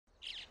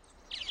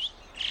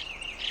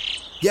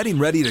Getting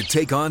ready to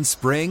take on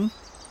spring?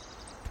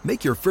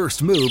 Make your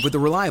first move with the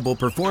reliable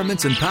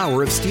performance and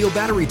power of Steel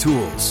battery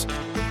tools.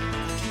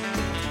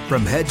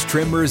 From hedge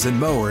trimmers and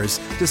mowers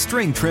to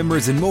string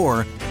trimmers and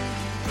more,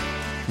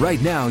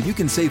 right now you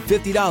can save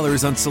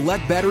 $50 on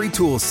select battery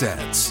tool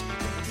sets.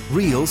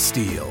 Real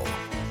Steel.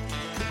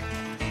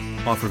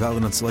 Offer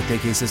valid on select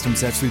AK system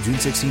sets through June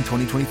 16,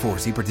 2024.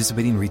 See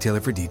participating retailer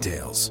for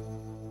details.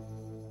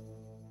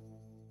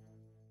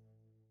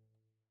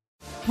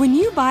 When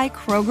you buy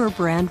Kroger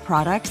brand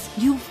products,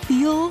 you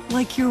feel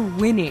like you're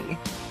winning.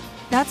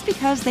 That's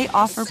because they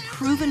offer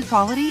proven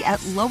quality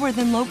at lower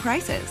than low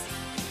prices.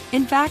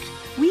 In fact,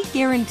 we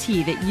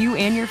guarantee that you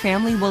and your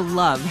family will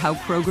love how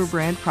Kroger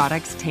brand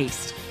products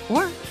taste,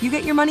 or you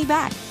get your money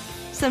back.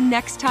 So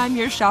next time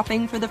you're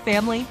shopping for the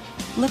family,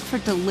 look for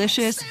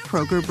delicious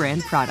Kroger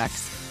brand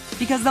products,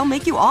 because they'll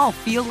make you all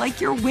feel like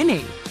you're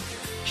winning.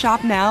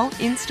 Shop now,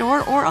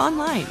 in-store, or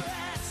online.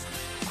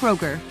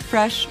 Kroger,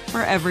 fresh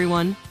for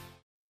everyone.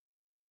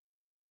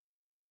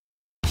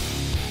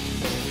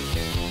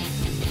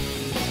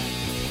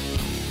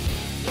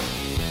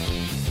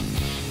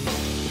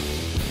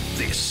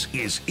 This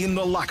is In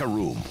the Locker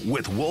Room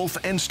with Wolf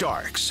and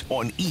Starks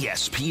on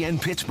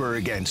ESPN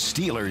Pittsburgh and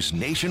Steelers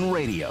Nation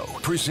Radio.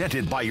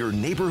 Presented by your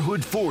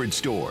neighborhood Ford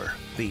store.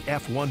 The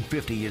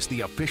F-150 is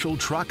the official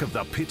truck of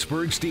the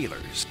Pittsburgh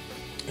Steelers.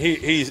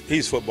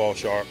 He's football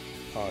sharp.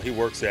 He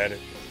works at it.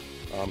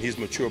 He's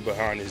mature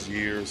behind his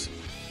years.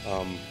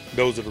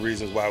 Those are the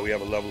reasons why we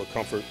have a level of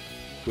comfort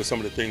with some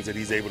of the things that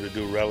he's able to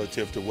do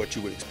relative to what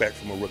you would expect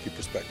from a rookie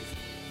perspective.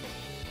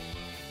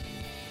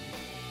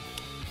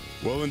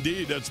 Well,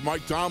 indeed, that's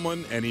Mike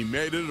Tomlin, and he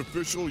made it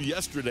official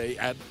yesterday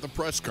at the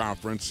press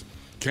conference.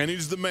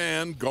 Kenny's the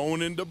man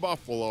going into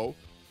Buffalo.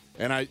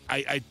 And I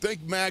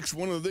think, Max,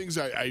 one of the things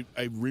I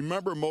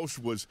remember most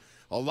was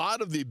a lot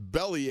of the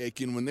belly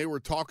aching when they were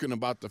talking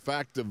about the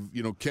fact of,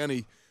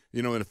 Kenny,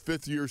 in a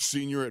fifth-year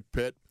senior at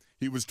Pitt.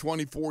 He was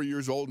 24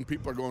 years old, and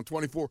people are going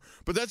 24.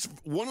 But that's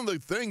one of the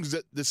things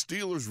that the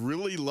Steelers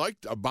really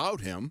liked about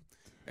him.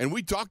 And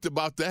we talked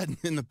about that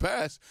in the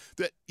past,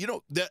 that,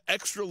 that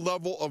extra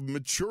level of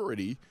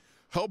maturity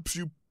helps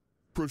you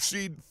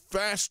proceed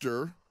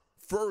faster,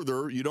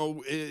 further,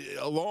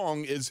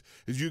 along as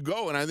you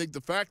go. And I think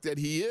the fact that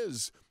he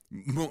is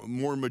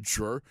more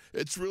mature,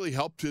 it's really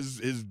helped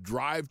his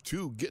drive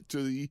to get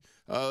to the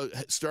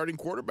starting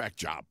quarterback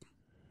job.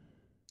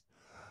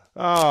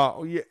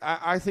 Oh, yeah,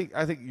 I think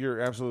you're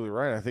absolutely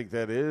right. I think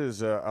that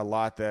is a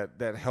lot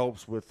that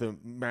helps with the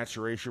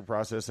maturation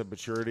process of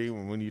maturity.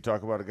 When you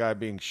talk about a guy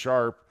being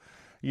sharp,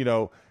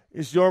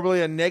 it's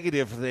normally a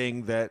negative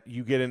thing that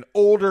you get an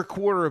older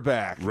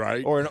quarterback,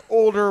 right, or an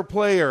older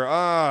player.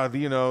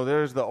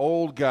 There's the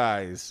old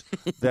guys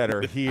that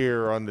are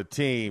here on the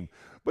team.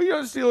 But the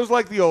Steelers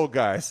like the old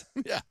guys.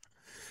 Yeah.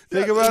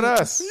 Think about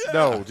us. Yeah.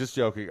 No, just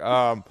joking.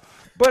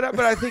 But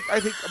I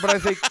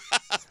think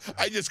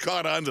I just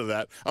caught on to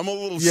that. I'm a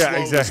little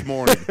slow this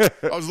morning.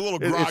 I was a little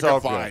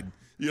groggified.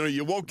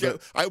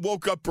 I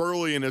woke up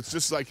early, and it's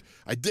just like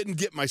I didn't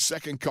get my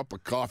second cup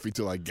of coffee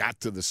till I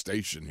got to the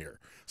station here.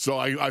 So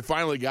I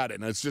finally got it,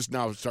 and it's just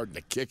now starting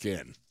to kick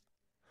in.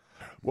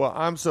 Well,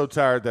 I'm so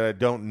tired that I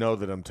don't know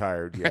that I'm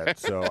tired yet.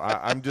 So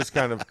I'm just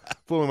kind of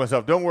fooling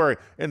myself. Don't worry.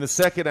 In the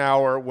second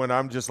hour, when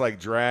I'm just like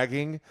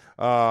dragging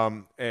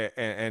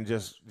and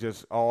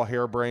just all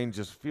harebrained,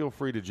 just feel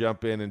free to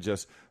jump in and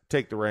just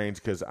take the reins,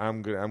 because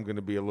I'm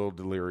gonna be a little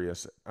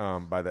delirious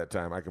by that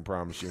time. I can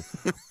promise you.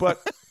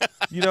 But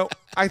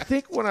I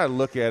think when I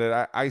look at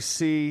it, I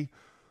see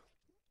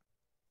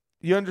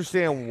you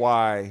understand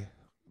why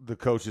the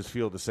coaches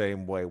feel the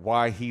same way,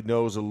 why he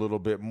knows a little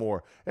bit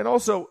more. And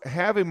also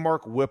having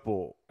Mark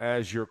Whipple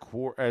as your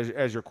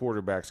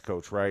quarterback's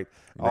coach, right?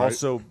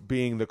 Also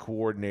being the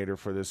coordinator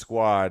for this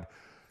squad,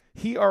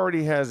 he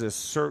already has a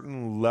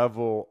certain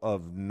level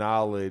of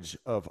knowledge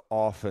of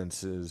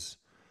offenses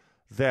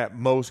that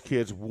most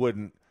kids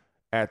wouldn't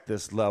at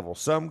this level.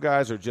 Some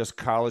guys are just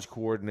college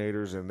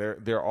coordinators, and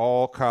they're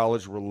all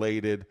college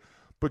related,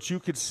 but you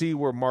could see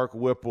where Mark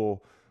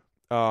Whipple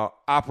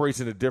operates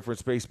in a different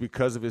space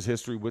because of his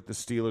history with the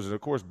Steelers, and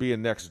of course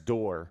being next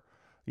door.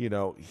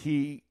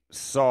 He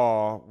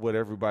saw what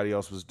everybody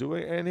else was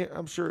doing, and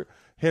I'm sure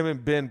him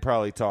and Ben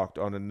probably talked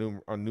on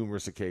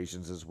numerous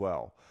occasions as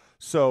well.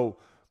 So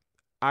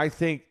I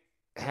think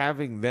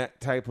having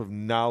that type of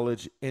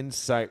knowledge,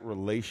 insight,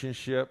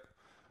 relationship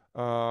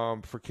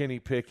for Kenny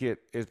Pickett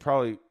is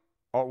probably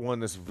one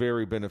that's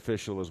very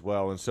beneficial as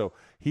well. And so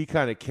he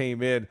kind of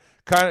came in,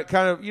 kind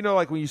of,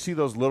 like when you see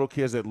those little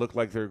kids that look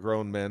like they're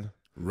grown men.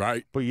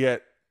 Right. But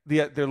yet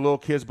they're little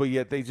kids, but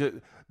yet they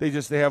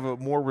have a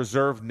more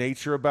reserved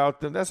nature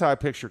about them. That's how I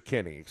picture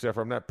Kenny, except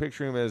for I'm not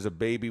picturing him as a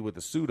baby with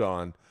a suit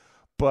on.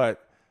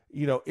 But,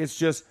 it's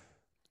just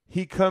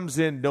he comes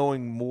in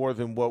knowing more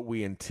than what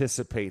we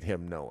anticipate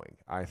him knowing,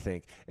 I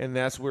think. And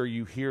that's where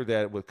you hear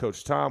that with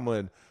Coach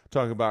Tomlin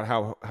talking about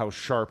how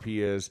sharp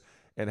he is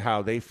and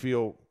how they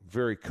feel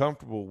very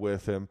comfortable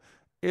with him,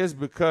 is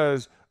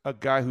because a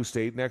guy who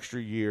stayed an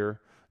extra year,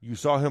 you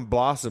saw him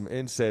blossom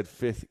in said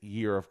fifth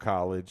year of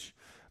college,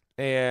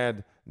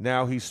 and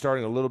now he's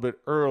starting a little bit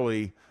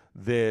early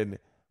than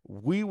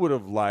we would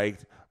have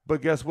liked.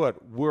 But guess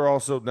what? We're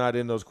also not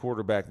in those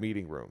quarterback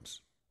meeting rooms,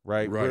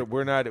 right?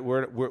 We're not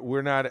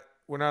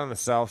on the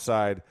South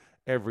Side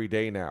every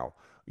day now.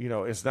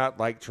 It's not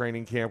like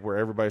training camp where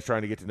everybody's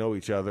trying to get to know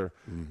each other.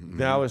 Mm-hmm.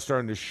 Now it's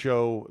starting to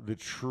show the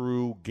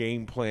true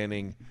game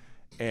planning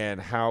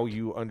and how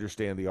you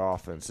understand the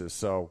offenses.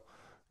 So,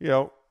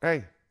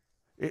 hey,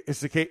 it's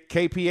the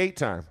KP8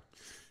 time.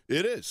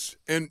 It is.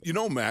 And,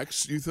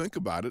 Max, you think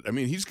about it. I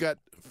mean, he's got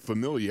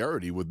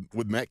familiarity with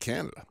Matt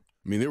Canada.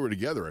 I mean, they were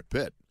together at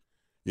Pitt.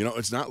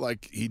 It's not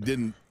like he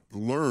didn't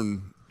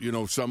learn,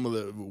 some of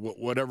the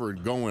whatever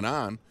going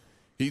on.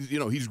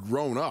 He's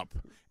grown up.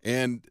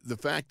 And the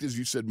fact is,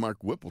 you said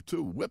Mark Whipple,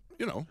 too. Whip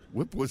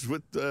was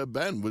with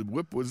Ben.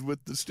 Whip was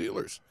with the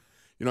Steelers.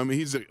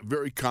 He's a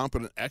very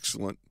competent,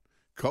 excellent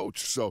coach.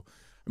 So,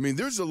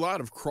 there's a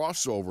lot of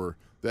crossover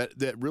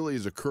that really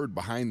has occurred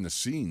behind the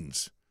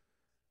scenes,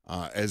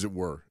 as it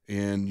were.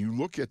 And you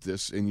look at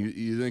this and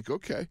you think,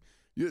 okay,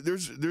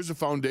 there's a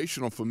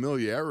foundational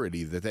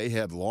familiarity that they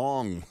had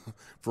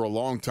for a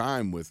long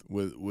time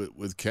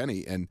with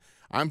Kenny. And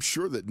I'm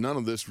sure that none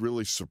of this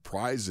really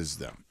surprises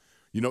them.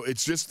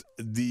 It's just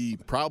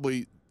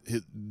probably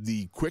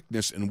the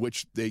quickness in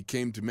which they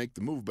came to make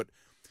the move. But,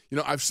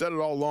 I've said it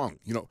all along.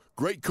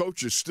 Great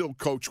coaches still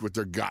coach with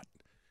their gut.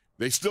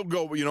 They still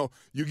go, you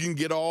can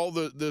get all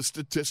the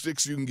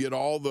statistics. You can get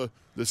all the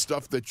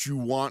stuff that you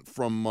want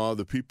from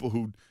the people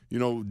who,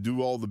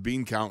 do all the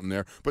bean counting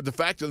there. But the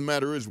fact of the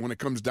matter is, when it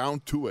comes down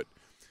to it,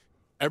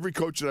 every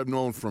coach that I've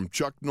known, from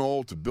Chuck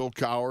Noll to Bill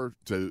Cowher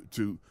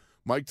to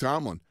Mike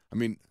Tomlin,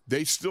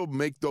 they still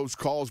make those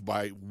calls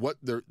by what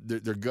their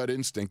gut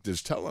instinct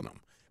is telling them.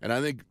 And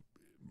I think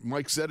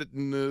Mike said it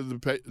in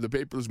the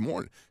paper this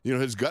morning.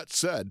 His gut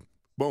said,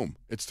 boom,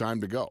 it's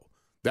time to go.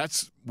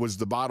 That was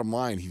the bottom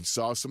line. He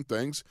saw some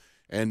things,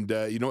 and,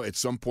 at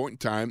some point in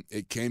time,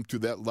 it came to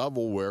that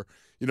level where,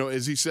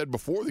 as he said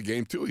before the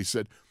game, too, he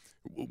said,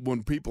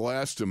 when people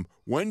asked him,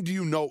 when do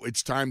you know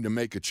it's time to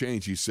make a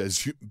change, he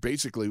says,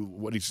 basically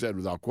what he said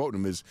without quoting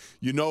him is,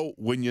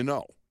 when you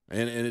know.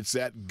 And it's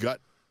that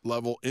gut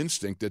level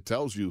instinct that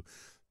tells you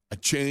a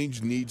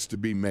change needs to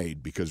be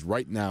made, because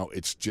right now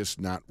it's just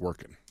not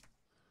working.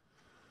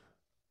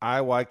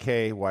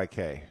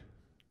 IYK.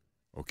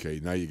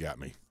 Okay, now you got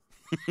me.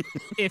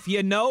 If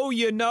you know,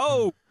 you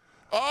know.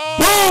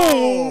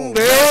 Oh, boom!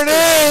 There it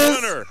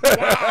is.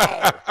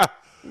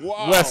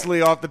 Wow.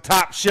 Wesley off the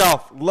top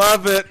shelf.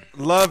 Love it.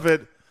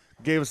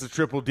 Gave us a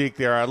triple deke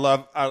there. I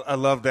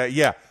love that.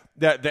 Yeah,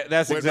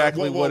 that's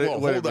exactly what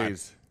it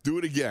means. Do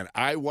it again.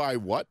 IY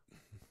what?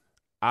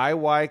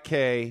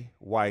 IYK.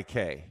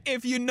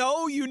 If you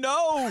know, you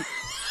know.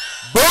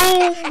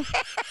 Boom!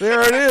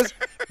 There it is.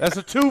 That's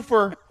a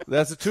twofer.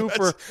 That's a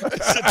twofer.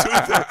 That's a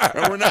twofer.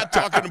 And we're not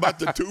talking about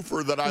the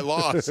twofer that I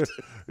lost.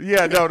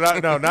 Yeah,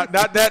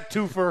 not that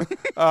twofer.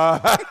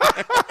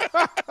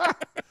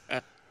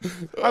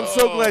 I'm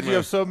so glad you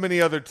have so many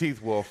other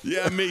teeth, Wolf.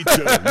 Yeah, me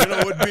too.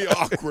 It would be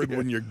awkward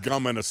when you're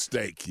gumming a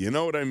steak. You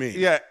know what I mean?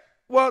 Yeah.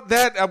 Well,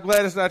 I'm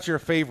glad it's not your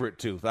favorite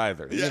tooth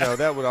either. Yeah.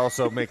 That would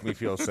also make me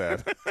feel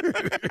sad.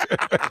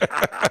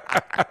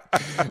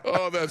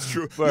 Oh, that's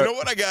true. But,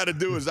 what I got to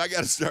do is I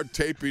got to start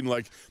taping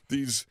like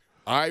these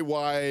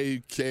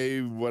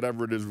IYK,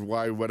 whatever it is,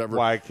 whatever.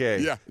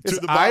 YK. Yeah, it's to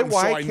the bottom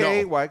IYK, so I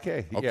know.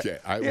 YK. Okay.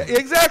 Yeah,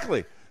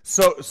 exactly.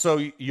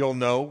 So you'll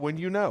know when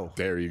you know.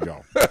 There you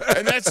go.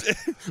 And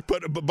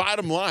but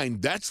bottom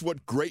line, that's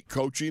what great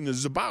coaching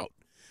is about.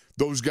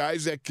 Those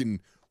guys that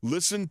can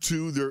listen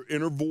to their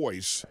inner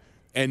voice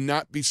and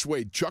not be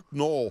swayed. Chuck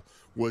Noll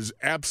was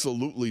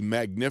absolutely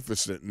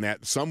magnificent in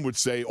that. Some would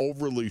say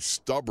overly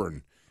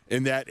stubborn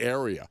in that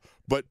area.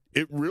 But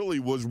it really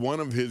was one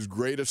of his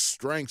greatest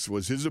strengths,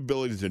 was his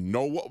ability to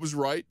know what was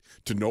right,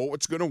 to know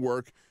what's going to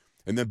work,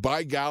 and then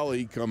by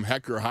golly, come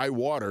heck or high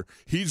water,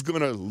 he's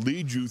going to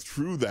lead you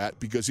through that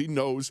because he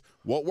knows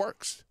what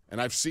works.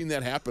 And I've seen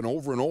that happen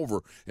over and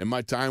over in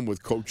my time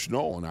with Coach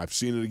Noll, and I've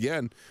seen it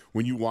again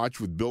when you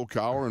watch with Bill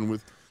Cowher and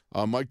with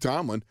Mike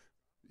Tomlin.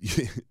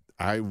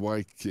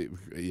 IYK,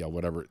 yeah,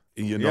 whatever.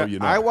 You know.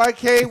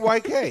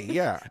 IYK,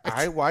 yeah.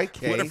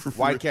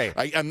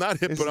 IYK. I'm not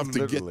hip enough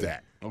to get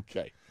that.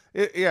 Okay.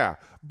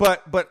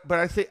 But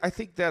I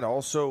think that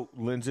also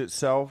lends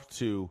itself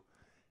to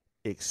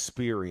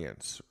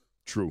experience.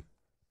 True.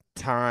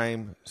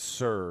 Time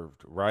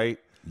served, right?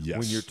 Yes.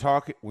 When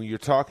you're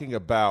talking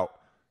about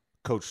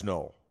Coach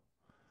Noll,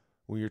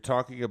 when you're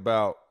talking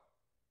about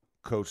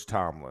Coach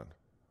Tomlin,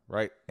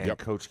 right? And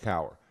Coach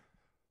Cowher.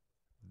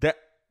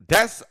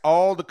 That's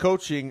all the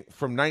coaching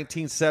from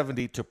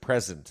 1970 to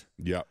present.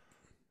 Yep.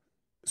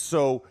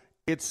 So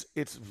it's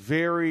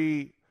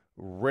very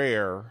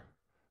rare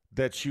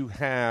that you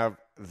have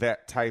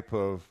that type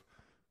of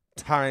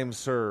time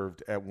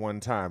served at one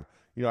time.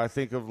 I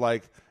think of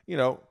like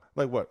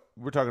what?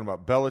 We're talking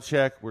about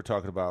Belichick. We're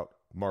talking about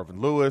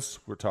Marvin Lewis.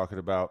 We're talking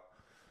about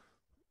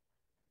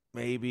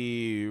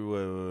maybe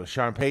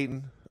Sean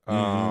Payton.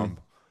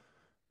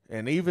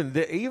 And even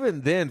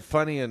then,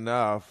 funny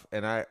enough,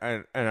 and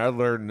I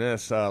learned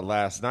this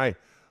last night,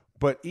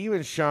 but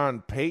even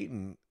Sean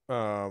Payton,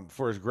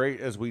 for as great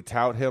as we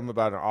tout him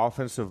about an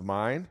offensive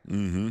mind,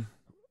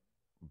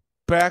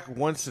 back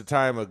once a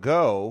time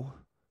ago,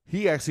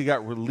 he actually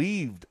got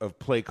relieved of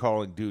play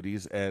calling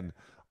duties and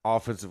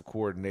offensive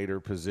coordinator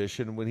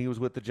position when he was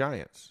with the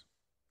Giants.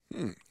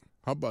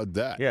 How about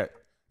that? Yeah.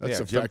 That's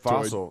a Jim factoid.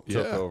 Fossil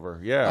took over.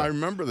 Yeah. I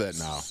remember that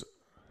now.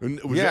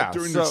 Was that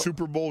during the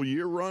Super Bowl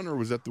year run, or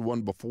was that the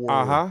one before?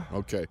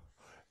 Okay.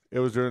 It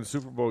was during the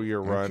Super Bowl year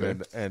run.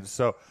 Okay. And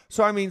so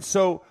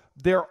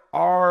there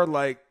are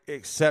like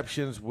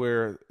exceptions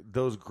where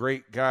those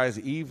great guys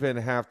even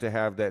have to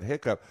have that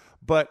hiccup.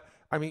 But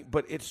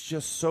it's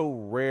just so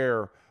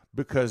rare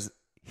because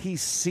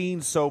he's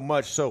seen so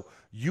much. So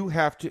you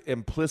have to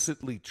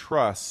implicitly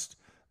trust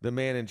the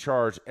man in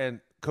charge. And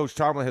Coach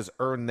Tomlin has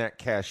earned that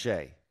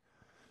cachet.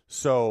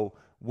 So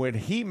when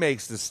he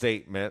makes the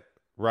statement,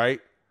 right,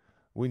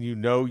 when you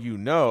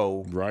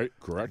know. Right,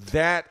 correct.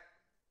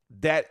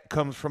 That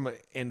comes from an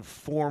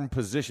informed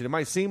position. It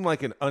might seem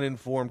like an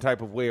uninformed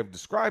type of way of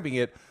describing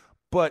it,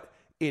 but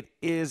it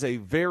is a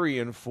very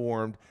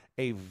informed,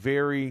 a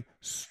very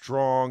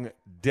strong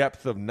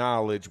depth of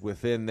knowledge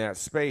within that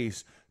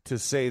space to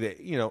say that,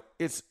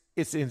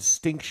 it's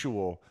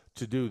instinctual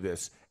to do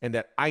this and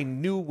that I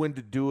knew when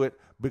to do it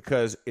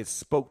because it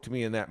spoke to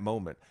me in that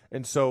moment.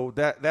 And so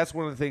that's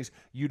one of the things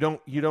you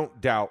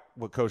don't doubt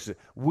what Coach said.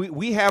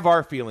 We have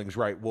our feelings,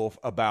 right, Wolf,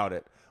 about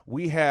it.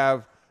 We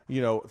have,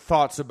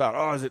 thoughts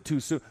about, is it too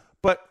soon?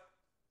 But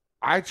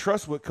I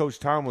trust what Coach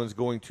Tomlin's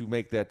going to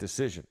make that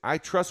decision. I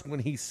trust when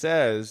he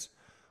says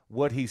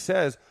what he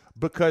says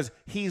because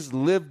he's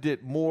lived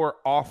it more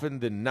often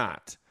than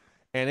not.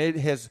 And it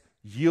has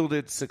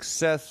yielded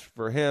success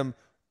for him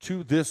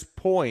to this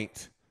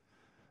point.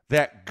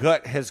 That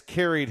gut has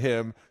carried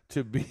him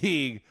to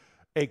being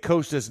a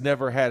coach that's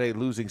never had a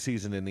losing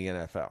season in the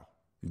NFL.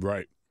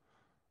 Right.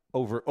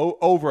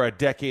 Over a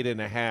decade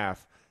and a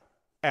half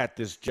at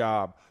this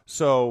job.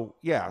 So,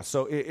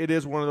 it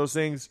is one of those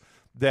things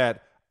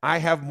that I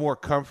have more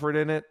comfort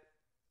in it,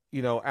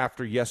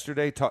 after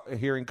yesterday,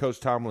 hearing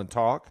Coach Tomlin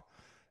talk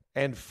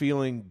and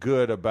feeling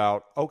good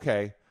about,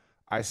 okay,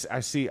 I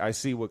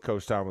see what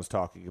Coach Tomlin's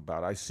talking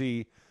about. I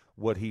see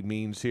what he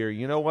means here.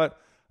 You know what?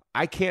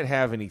 I can't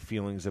have any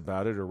feelings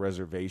about it or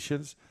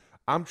reservations.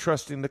 I'm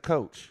trusting the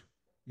coach.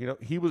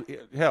 He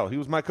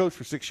was my coach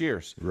for 6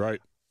 years.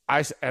 Right.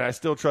 I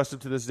still trust him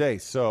to this day.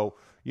 So,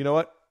 you know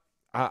what?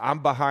 I'm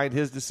behind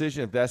his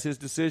decision. If that's his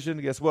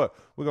decision, guess what?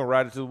 We're going to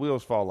ride it till the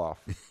wheels fall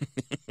off.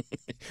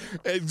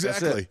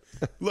 Exactly.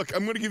 Look,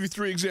 I'm going to give you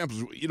 3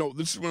 examples.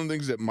 This is one of the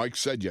things that Mike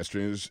said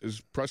yesterday in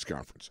his press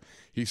conference.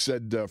 He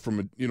said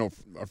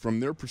from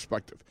their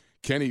perspective,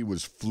 Kenny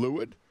was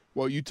fluid.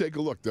 Well, you take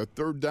a look. The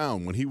third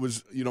down, when he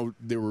was,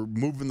 they were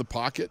moving the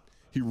pocket,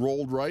 he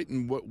rolled right,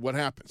 and what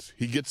happens?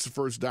 He gets the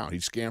first down. He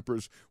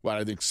scampers,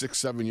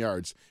 6-7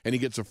 yards, and he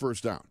gets a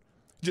first down.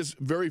 Just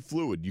very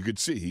fluid. You could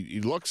see. He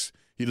looks,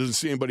 he doesn't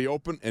see anybody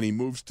open, and he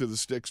moves to the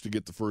sticks to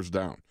get the first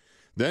down.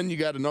 Then you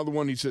got another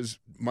one. He says,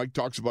 Mike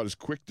talks about his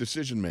quick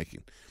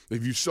decision-making.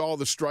 If you saw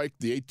the strike,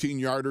 the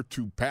 18-yarder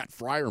to Pat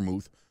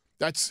Freiermuth,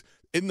 that's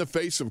in the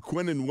face of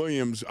Quinnen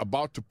Williams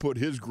about to put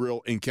his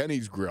grill in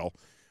Kenny's grill.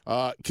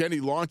 Kenny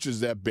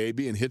launches that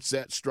baby and hits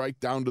that strike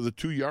down to the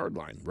 2-yard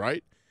line,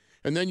 right?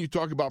 And then you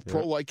talk about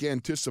pro-like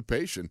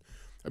anticipation.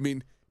 I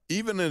mean,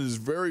 even in his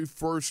very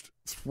first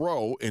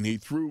throw, and he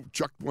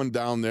chucked one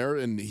down there,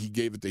 and he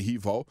gave it to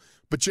Hevo.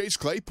 But Chase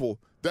Claypool,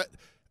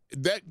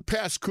 that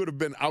pass could have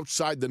been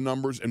outside the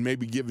numbers and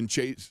maybe given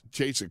Chase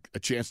a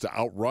chance to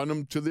outrun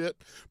him to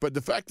it. But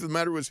the fact of the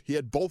matter was he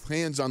had both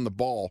hands on the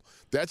ball.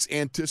 That's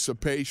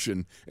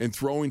anticipation and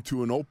throwing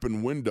to an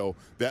open window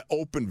that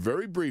opened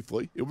very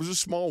briefly. It was a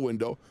small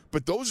window,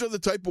 but those are the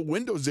type of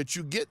windows that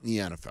you get in the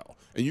NFL.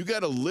 And you got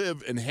to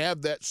live and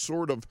have that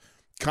sort of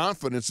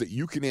confidence that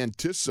you can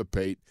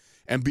anticipate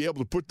and be able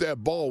to put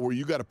that ball where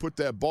you got to put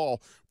that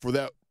ball for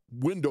that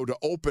window to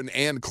open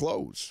and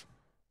close.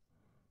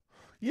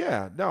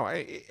 Yeah, no,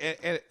 and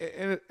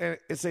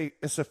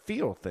it's a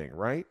feel thing,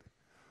 right?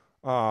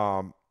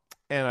 And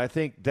I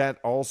think that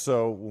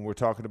also when we're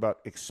talking about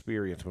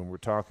experience, when we're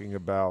talking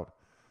about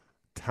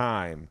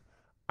time,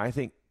 I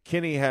think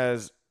Kenny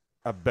has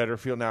a better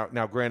feel now.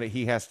 Now, granted,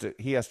 he has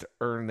to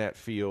earn that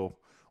feel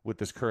with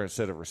this current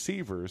set of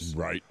receivers,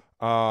 right?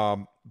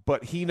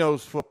 But he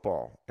knows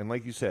football, and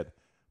like you said,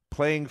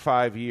 playing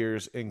 5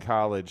 years in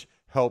college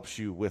helps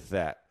you with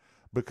that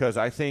because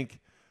I think.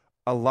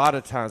 A lot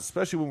of times,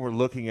 especially when we're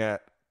looking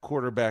at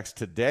quarterbacks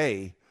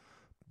today,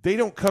 they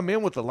don't come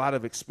in with a lot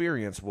of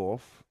experience,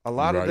 Wolf. A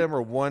lot of them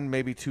are 1,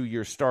 maybe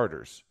 2-year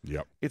starters.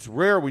 Yep. It's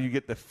rare when you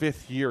get the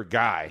 5th-year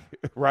guy,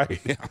 right,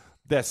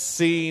 that's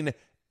seen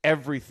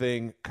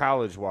everything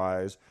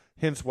college-wise,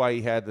 hence why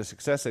he had the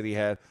success that he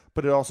had.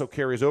 But it also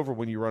carries over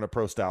when you run a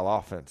pro-style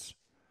offense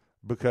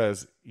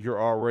because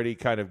you're already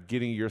kind of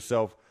getting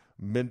yourself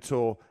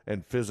mental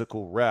and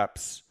physical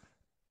reps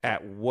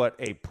at what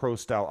a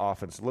pro-style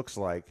offense looks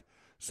like.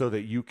 so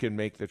that you can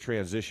make the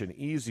transition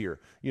easier.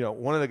 You know,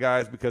 one of the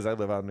guys, because I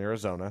live out in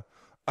Arizona,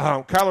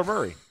 Kyler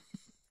Murray.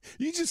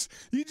 You just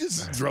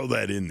throw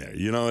that in there.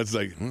 You know, it's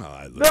like, well,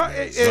 I live No, in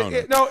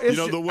Arizona.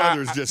 it's the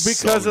weather's just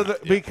because so of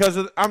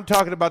the I'm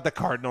talking about the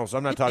Cardinals.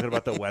 I'm not talking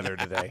about the weather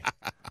today.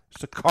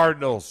 It's the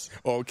Cardinals.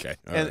 Okay,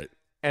 all right.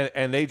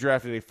 And they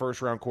drafted a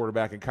first-round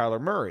quarterback in Kyler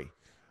Murray.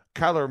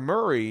 Kyler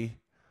Murray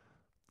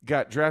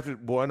got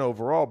drafted 1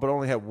 overall, but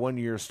only had 1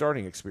 year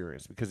starting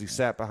experience because he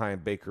sat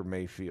behind Baker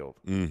Mayfield,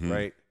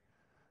 right?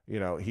 You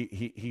know,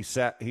 he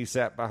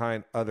sat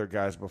behind other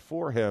guys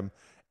before him,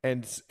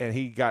 and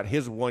he got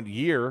his 1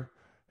 year,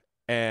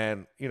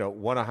 and you know,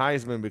 won a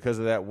Heisman because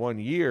of that 1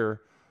 year.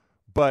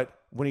 But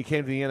when he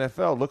came to the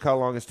NFL, look how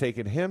long it's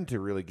taken him to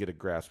really get a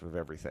grasp of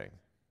everything.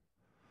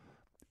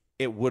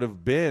 It would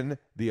have been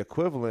the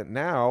equivalent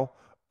now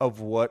of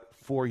what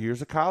 4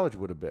 years of college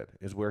would have been,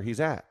 is where he's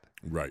at.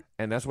 Right.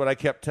 And that's what I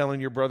kept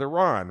telling your brother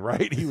Ron,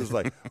 right? He was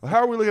like, well, how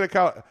are we looking at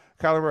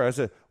Kyler Murray? I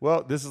said,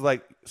 well, this is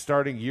like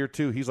starting year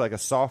 2. He's like a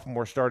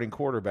sophomore starting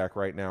quarterback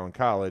right now in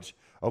college.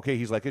 Okay,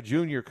 he's like a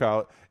junior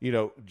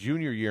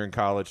year in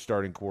college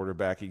starting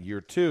quarterback in year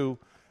 2.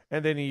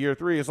 And then in year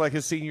 3, it's like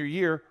his senior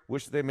year,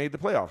 which they made the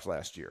playoffs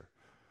last year.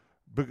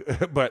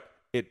 But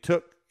it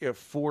took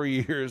 4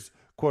 years,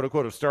 quote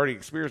unquote, of starting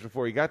experience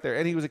before he got there.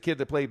 And he was a kid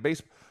that played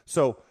baseball.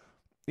 So,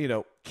 you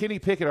know, Kenny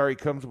Pickett already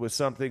comes with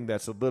something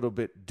that's a little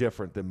bit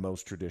different than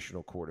most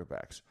traditional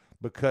quarterbacks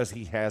because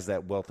he has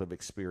that wealth of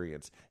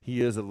experience.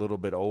 He is a little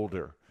bit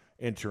older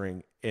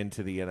entering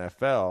into the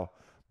NFL,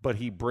 but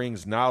he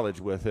brings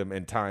knowledge with him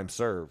and time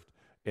served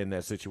in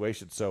that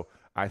situation. So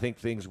I think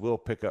things will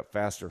pick up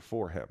faster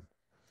for him.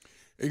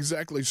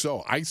 Exactly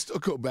so. I still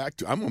go back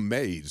to, I'm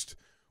amazed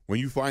when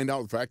you find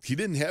out the fact he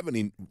didn't have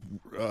any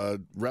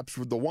reps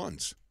with the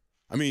ones.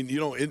 I mean, you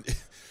know,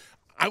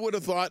 I would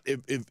have thought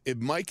if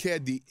Mike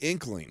had the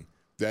inkling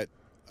that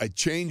a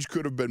change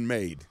could have been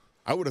made,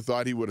 I would have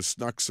thought he would have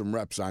snuck some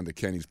reps onto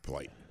Kenny's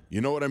plate.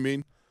 You know what I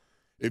mean?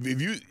 If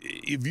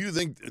you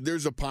think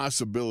there's a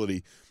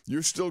possibility,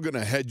 you're still going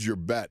to hedge your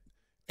bet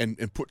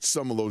and put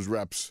some of those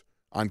reps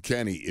on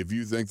Kenny if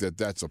you think that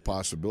that's a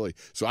possibility.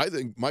 So I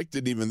think Mike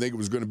didn't even think it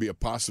was going to be a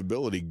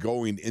possibility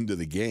going into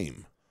the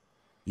game.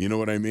 You know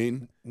what I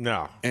mean?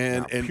 No.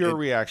 And pure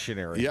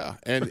reactionary. Yeah,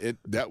 and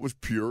that was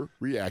pure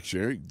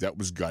reactionary. That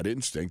was gut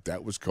instinct.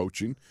 That was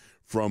coaching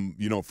from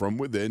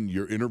within,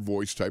 your inner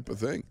voice type of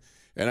thing.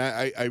 And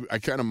I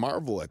kind of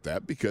marvel at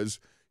that because,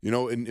 you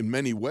know, in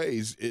many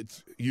ways,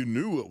 you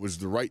knew it was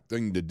the right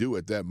thing to do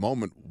at that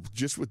moment,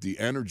 just with the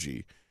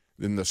energy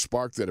and the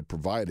spark that it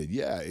provided.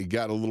 Yeah, it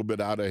got a little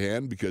bit out of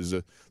hand because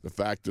of the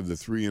fact of the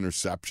 3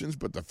 interceptions,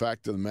 but the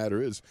fact of the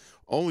matter is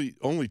only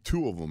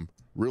 2 of them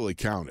really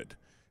counted.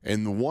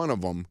 And the one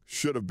of them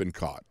should have been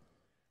caught.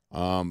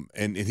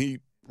 And he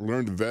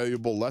learned a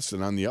valuable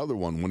lesson on the other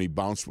one when he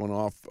bounced one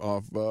off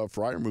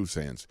Freiermuth's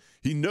hands.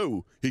 He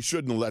knew he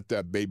shouldn't have let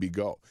that baby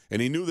go.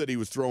 And he knew that he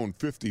was throwing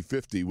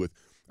 50-50 with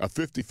a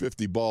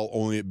 50-50 ball,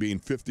 only it being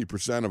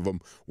 50% of them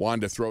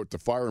wanted to throw it to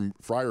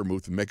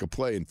Freiermuth and make a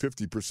play, and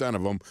 50%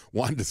 of them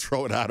wanted to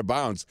throw it out of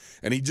bounds.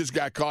 And he just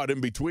got caught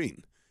in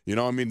between. You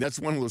know, I mean, that's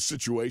one of those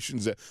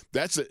situations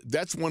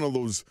that's one of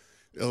those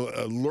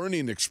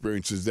learning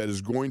experiences that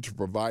is going to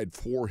provide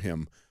for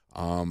him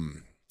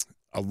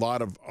a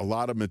lot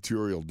of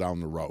material down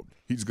the road.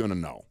 He's going to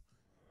know.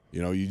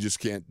 You know, you just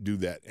can't do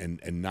that and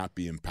not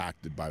be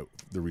impacted by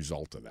the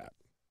result of that.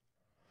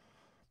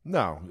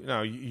 No,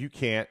 you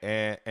can't.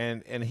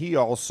 And he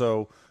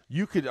also,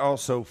 you could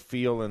also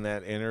feel in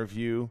that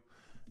interview,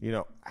 you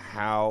know,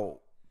 how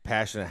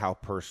passionate, how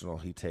personal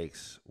he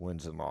takes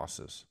wins and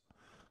losses.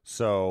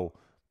 So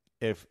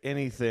if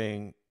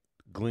anything,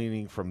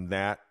 gleaning from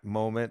that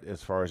moment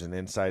as far as an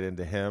insight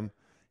into him,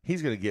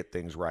 he's going to get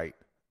things right.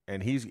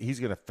 And he's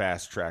going to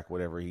fast track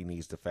whatever he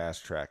needs to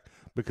fast track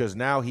because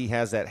now he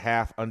has that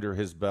half under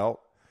his belt.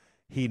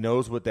 He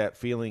knows what that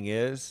feeling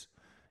is.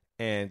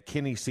 And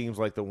Kenny seems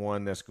like the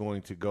one that's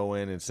going to go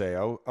in and say,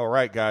 oh, all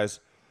right, guys,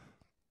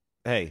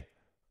 hey,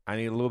 I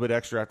need a little bit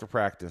extra after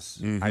practice.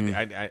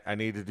 Mm-hmm. I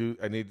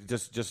need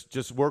to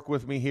just work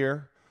with me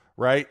here.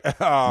 Right.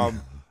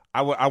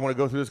 I want to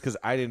go through this because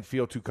I didn't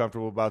feel too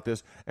comfortable about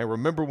this. And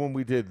remember when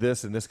we did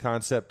this and this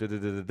concept,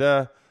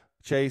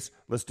 Chase,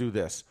 let's do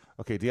this.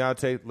 Okay,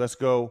 Deontay, let's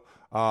go.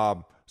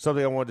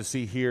 Something I wanted to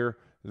see here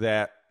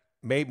that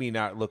made me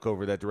not look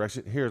over that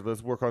direction. Here,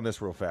 let's work on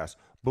this real fast.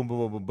 Boom, boom,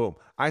 boom, boom, boom.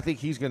 I think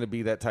he's going to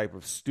be that type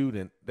of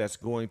student that's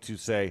going to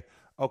say,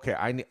 okay,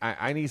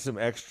 I need some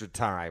extra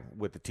time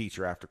with the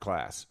teacher after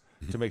class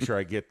to make sure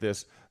I get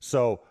this.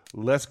 So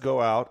let's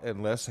go out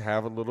and let's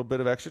have a little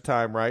bit of extra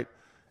time, right?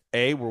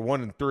 We're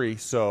 1-3,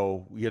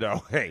 so, you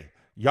know, hey,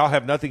 y'all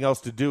have nothing else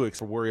to do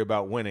except worry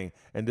about winning,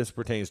 and this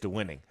pertains to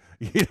winning.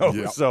 You know,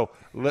 yep. So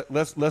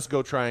let's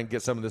go try and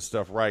get some of this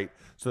stuff right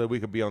so that we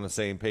can be on the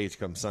same page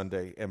come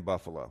Sunday in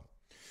Buffalo.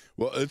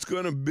 Well, it's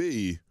going to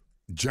be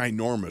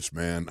ginormous,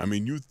 man. I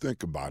mean, you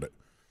think about it.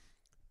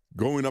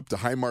 Going up to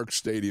Highmark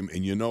Stadium,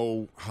 and you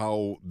know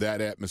how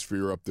that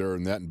atmosphere up there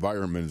and that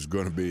environment is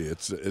going to be.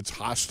 It's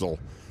hostile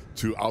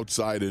to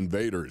outside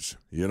invaders,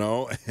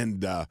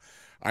 and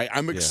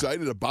I'm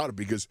excited about it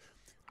because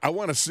I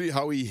want to see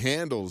how he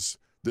handles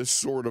this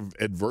sort of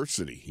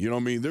adversity. I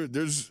mean,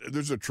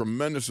 there's a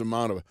tremendous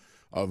amount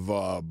of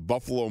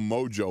Buffalo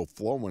mojo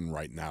flowing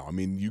right now. I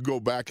mean, you go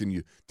back and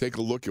you take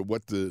a look at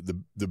what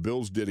the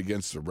Bills did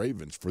against the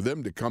Ravens. For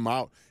them to come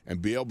out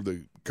and be able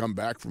to come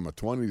back from a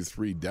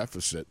 20-3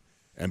 deficit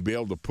and be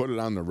able to put it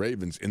on the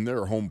Ravens in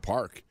their home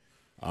park,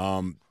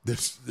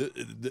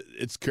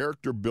 it's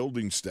character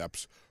building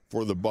steps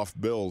for the Buff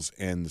Bills,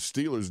 and the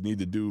Steelers need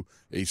to do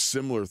a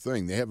similar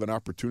thing. They have an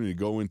opportunity to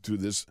go into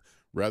this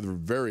rather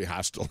very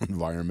hostile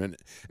environment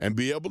and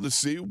be able to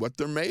see what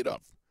they're made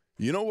of.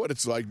 You know what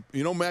it's like?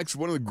 Max,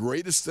 one of the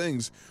greatest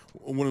things,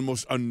 one of the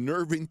most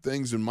unnerving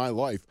things in my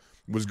life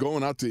was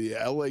going out to the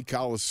L.A.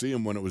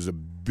 Coliseum when it was a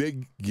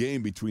big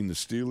game between the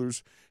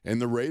Steelers and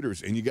the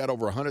Raiders, and you got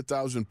over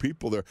 100,000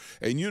 people there.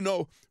 And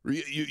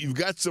you've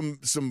got some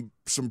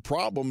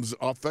problems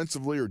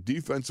offensively or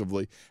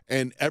defensively,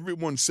 and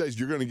everyone says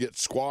you're going to get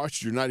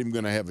squashed. You're not even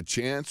going to have a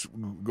chance.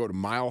 Go to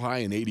Mile High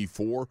in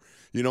 '84,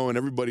 and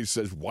everybody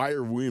says, why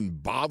are we even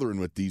bothering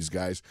with these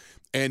guys?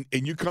 And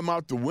you come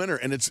out the winner,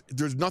 and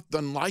there's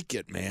nothing like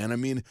it, man. I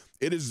mean,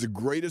 it is the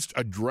greatest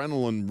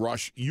adrenaline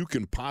rush you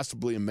can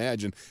possibly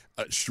imagine,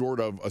 short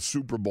of a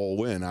Super Bowl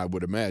win, I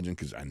would imagine,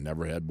 because I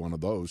never had one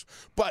of those.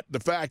 But the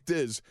fact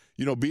is,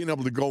 being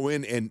able to go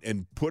in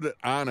and put it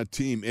on a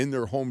team in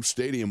their home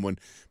stadium when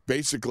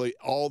basically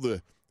all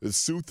the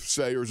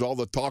soothsayers, all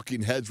the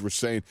talking heads were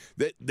saying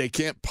that they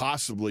can't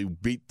possibly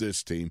beat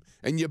this team,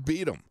 and you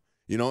beat them.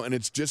 And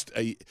it's just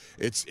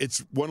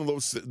it's one of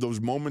those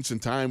moments in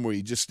time where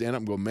you just stand up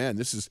and go, man,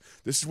 this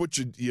is what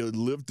you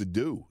live to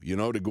do,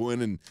 to go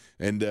in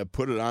and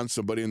put it on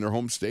somebody in their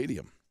home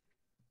stadium.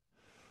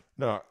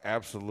 No,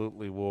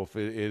 absolutely, Wolf.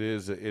 It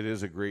is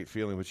a great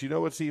feeling. But you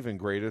know what's even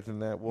greater than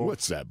that, Wolf?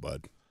 What's that,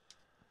 bud?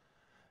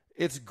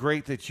 It's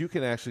great that you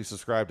can actually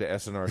subscribe to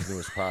SNR's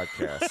newest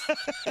podcast.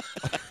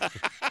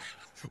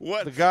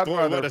 What? The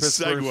Godfather Boy, what a of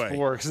Pittsburgh segue.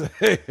 Sports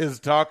is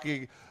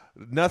talking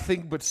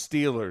nothing but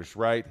Steelers,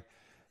 right?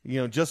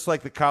 Just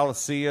like the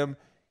Coliseum,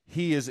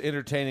 he is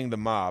entertaining the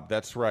mob.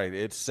 That's right.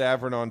 It's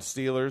Savern on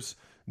Steelers.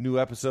 New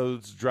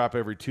episodes drop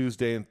every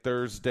Tuesday and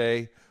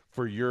Thursday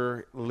for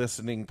your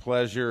listening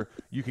pleasure.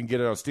 You can get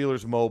it on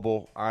Steelers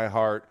Mobile,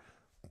 iHeart,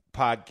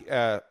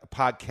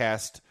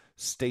 podcast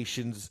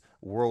stations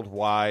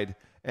worldwide.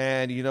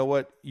 And you know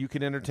what? You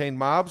can entertain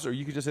mobs, or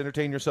you can just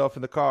entertain yourself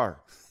in the car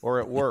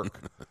or at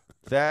work.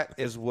 That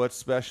is what's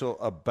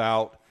special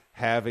about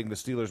having the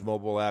Steelers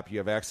mobile app. You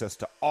have access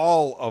to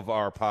all of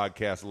our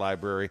podcast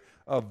library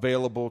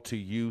available to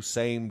you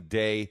same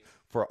day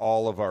for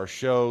all of our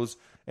shows.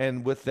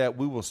 And with that,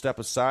 we will step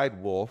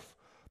aside, Wolf.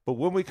 But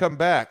when we come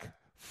back,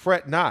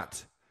 fret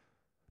not.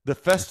 The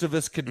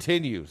Festivus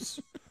continues.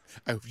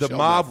 The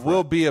mob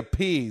will be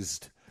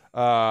appeased.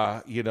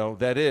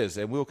 That is.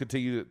 And we'll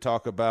continue to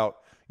talk about,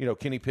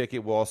 Kenny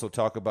Pickett. We'll also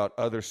talk about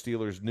other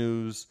Steelers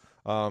news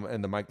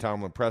and the Mike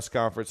Tomlin press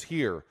conference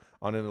here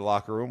on In the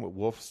Locker Room with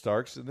Wolf,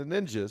 Starks, and the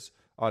Ninjas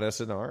on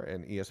SNR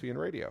and ESPN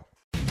Radio.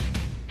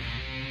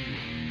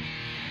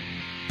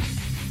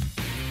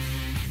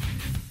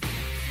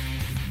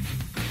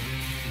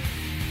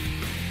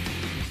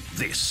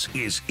 This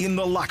is In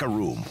the Locker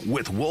Room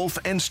with Wolf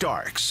and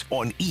Starks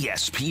on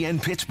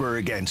ESPN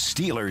Pittsburgh and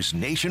Steelers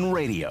Nation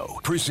Radio.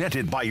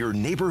 Presented by your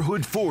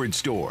neighborhood Ford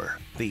store.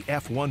 The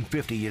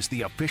F-150 is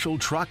the official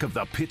truck of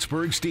the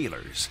Pittsburgh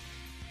Steelers.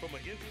 From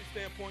an injury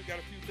standpoint, got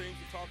a few things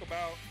to talk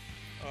about.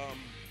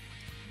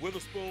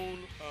 Witherspoon,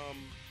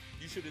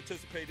 you should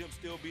anticipate him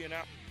still being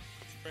out.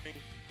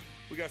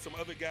 We got some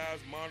other guys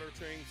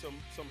monitoring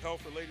some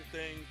health-related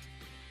things.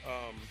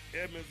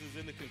 Edmonds is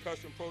in the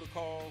concussion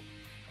protocol.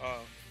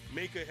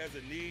 Minka has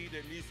a knee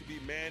that needs to be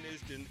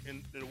managed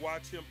and to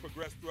watch him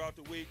progress throughout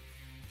the week.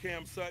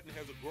 Cam Sutton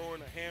has a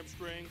groin, a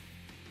hamstring,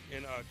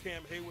 and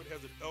Cam Hayward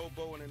has an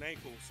elbow and an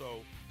ankle.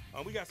 So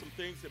we got some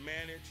things to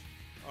manage,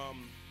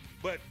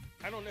 but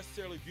I don't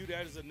necessarily view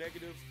that as a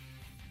negative.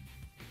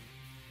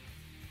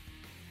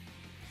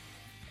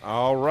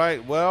 All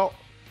right. Well,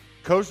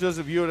 Coach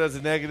doesn't view it as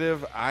a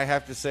negative. I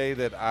have to say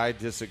that I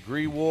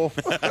disagree, Wolf.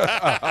 He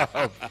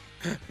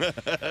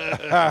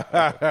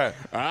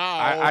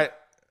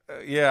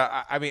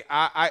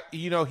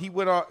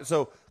went on.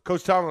 So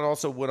Coach Tomlin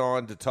also went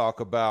on to talk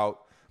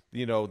about,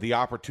 the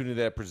opportunity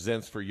that it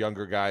presents for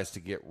younger guys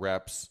to get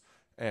reps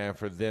and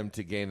for them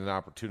to gain an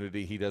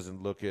opportunity. He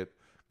doesn't look at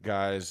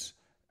guys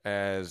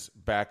as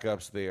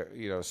backups.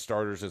 They're,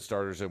 starters and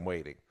starters in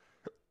waiting.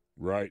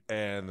 Right.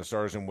 And the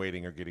starters in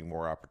waiting are getting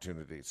more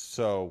opportunities.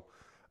 So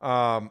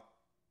I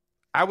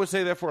would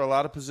say that for a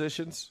lot of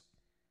positions,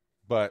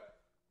 but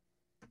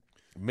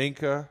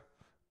Minka,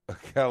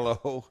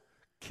 Akello,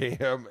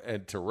 Cam,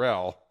 and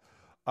Terrell.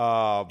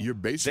 You're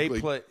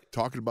basically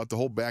talking about the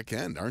whole back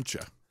end, aren't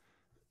you?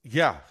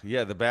 Yeah,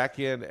 the back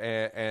end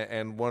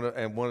and one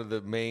of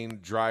the main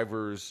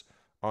drivers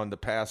on the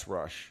pass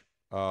rush.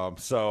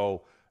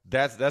 So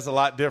that's a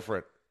lot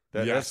different.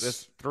 Yes.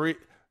 That's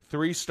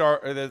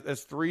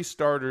That's 3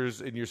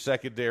 starters in your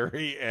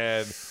secondary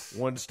and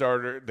 1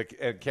 starter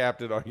and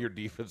captain on your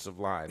defensive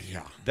line.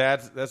 Yeah,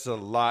 that's a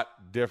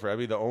lot different. I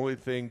mean, the only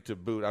thing to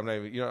boot, I'm not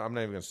even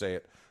going to say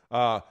it.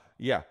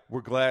 Yeah,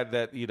 we're glad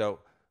that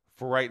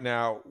for right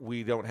now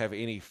we don't have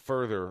any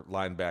further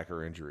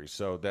linebacker injuries,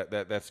 so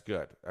that's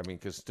good. I mean,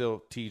 because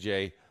still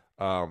TJ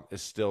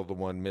is still the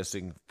one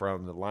missing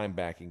from the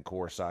linebacking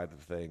core side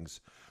of things.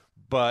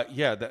 But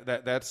yeah,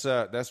 that's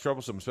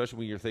troublesome, especially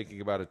when you're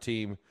thinking about a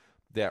team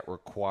that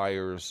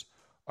requires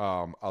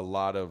a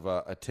lot of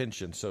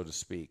attention, so to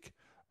speak,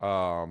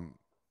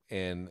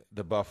 and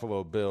the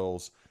Buffalo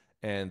Bills,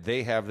 and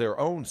they have their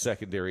own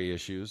secondary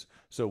issues,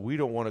 so we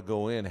don't want to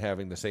go in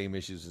having the same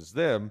issues as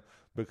them,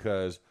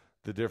 because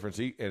the difference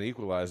and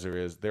equalizer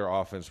is their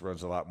offense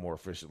runs a lot more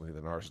efficiently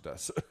than ours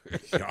does.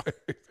 Yeah,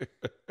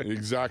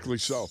 exactly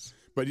so.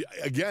 But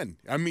again,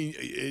 I mean,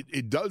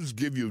 it does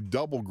give you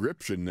double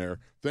grips in there,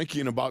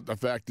 thinking about the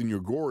fact in your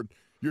gourd,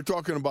 you're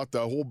talking about the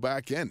whole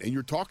back end, and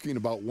you're talking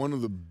about one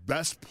of the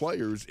best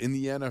players in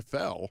the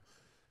NFL,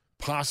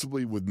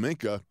 possibly with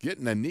Minkah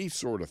getting a knee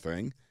sort of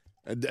thing.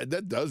 And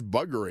that does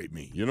buggerate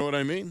me. You know what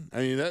I mean? I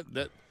mean,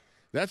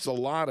 that's a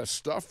lot of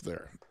stuff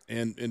there.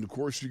 And of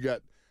course, you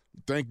got,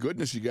 thank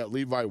goodness, you got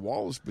Levi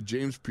Wallace, but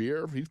James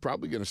Pierre, he's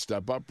probably going to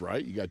step up,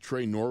 right? You got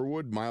Trey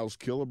Norwood, Miles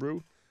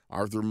Killebrew,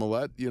 Arthur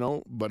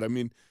Millette, But, I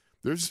mean,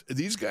 there's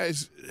these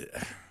guys.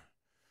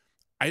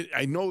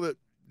 I know that,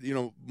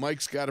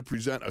 Mike's got to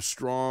present a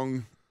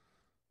strong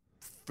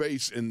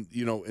face in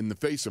the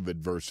face of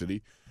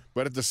adversity.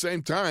 But at the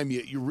same time,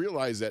 you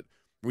realize that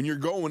when you're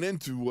going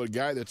into a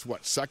guy that's,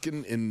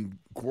 second in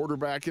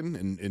quarterbacking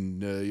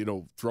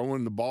and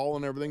throwing the ball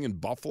and everything in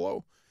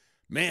Buffalo,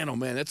 man, oh,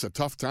 man, that's a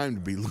tough time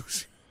to be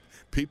losing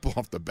people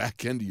off the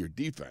back end of your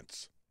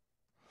defense.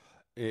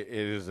 It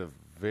is a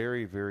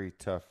very, very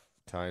tough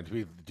time to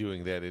be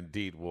doing that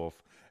indeed,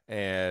 Wolf.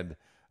 And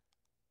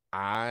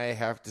I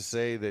have to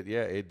say that,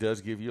 yeah, it does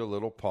give you a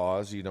little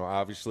pause.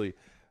 Obviously,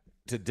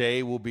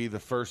 today will be the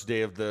first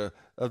day of the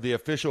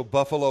official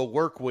Buffalo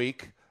work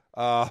week.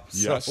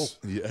 Yes.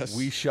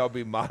 We shall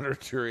be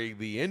monitoring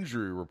the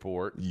injury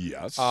report.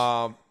 Yes.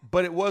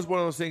 But it was one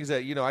of those things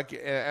that,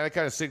 I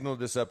kind of signaled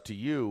this up to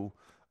you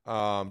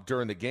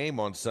during the game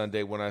on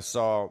Sunday when I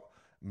saw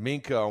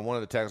Minkah on one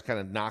of the tackles kind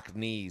of knock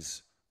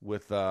knees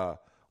with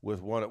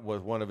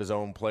one of his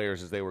own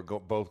players as they were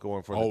both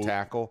going for the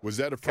tackle. Was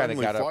that a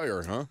friendly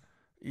fire, huh?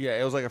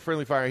 Yeah, it was like a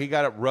friendly fire. He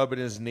got up rubbing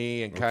his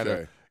knee and kind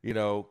of,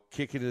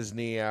 kicking his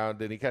knee out.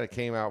 Then he kind of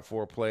came out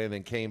for a play and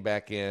then came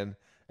back in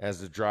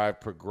as the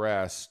drive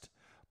progressed.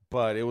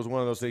 But it was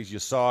one of those things, you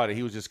saw it,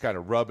 he was just kind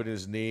of rubbing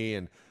his knee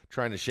and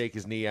trying to shake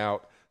his knee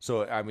out.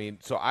 So,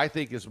 I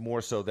think it's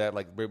more so that,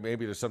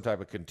 maybe there's some type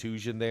of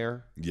contusion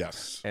there.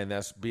 Yes. And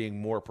that's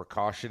being more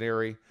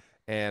precautionary.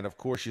 And, of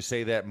course, you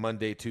say that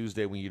Monday,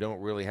 Tuesday when you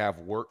don't really have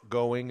work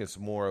going. It's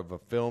more of a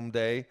film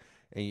day.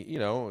 And,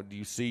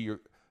 you see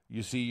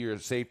your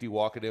safety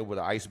walking in with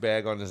an ice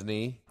bag on his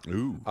knee.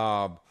 Ooh.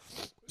 But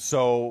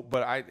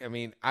I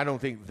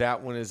don't think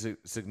that one is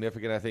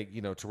significant. I think,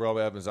 Terrell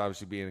Evans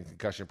obviously being in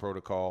concussion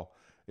protocol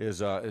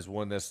is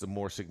one that's the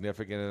more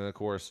significant. And, of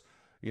course,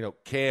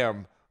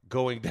 Cam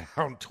going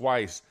down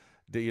twice.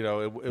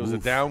 It was a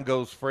down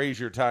goes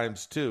Frazier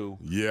times 2.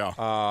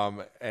 Yeah.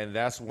 And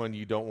that's one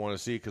you don't want to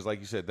see because, like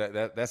you said,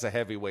 that's a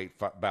heavyweight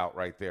bout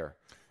right there,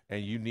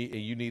 and you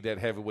need that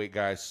heavyweight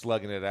guy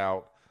slugging it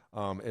out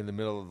in the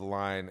middle of the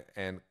line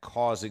and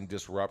causing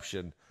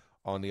disruption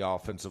on the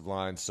offensive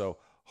line. So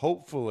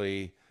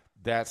hopefully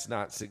that's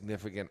not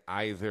significant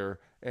either.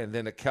 And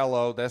then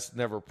Akello, that's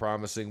never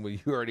promising when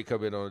you already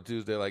come in on a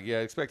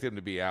Tuesday. Expect him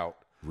to be out.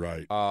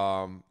 Right.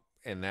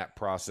 In that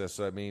process,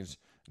 so that means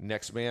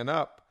next man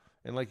up.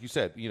 And like you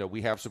said,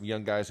 we have some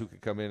young guys who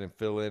could come in and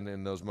fill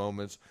in those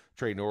moments.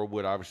 Trey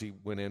Norwood obviously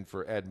went in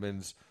for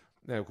Edmonds.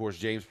 And, of course,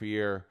 James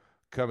Pierre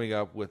coming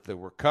up with the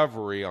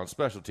recovery on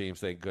special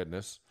teams, thank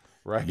goodness,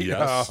 right?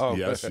 Yes,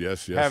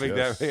 yes. Having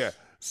that, yeah.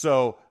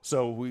 So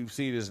we've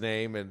seen his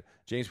name, and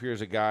James Pierre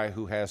is a guy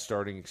who has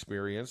starting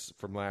experience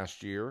from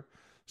last year.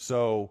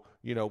 So,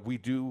 we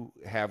do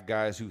have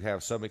guys who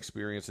have some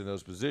experience in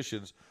those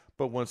positions.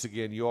 But once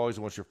again, you always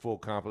want your full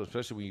complement,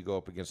 especially when you go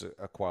up against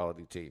a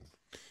quality team.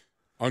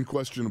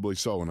 Unquestionably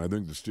so, and I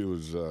think the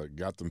Steelers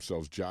got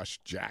themselves Josh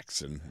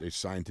Jackson. They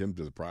signed him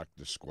to the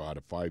practice squad,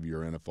 a 5-year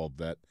NFL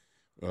vet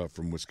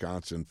from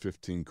Wisconsin,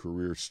 15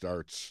 career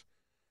starts.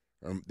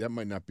 That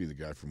might not be the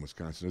guy from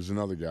Wisconsin. There's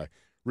another guy.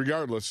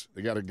 Regardless,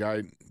 they got a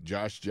guy,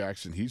 Josh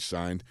Jackson, he's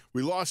signed.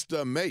 We lost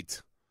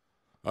mate,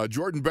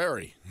 Jordan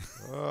Berry.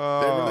 They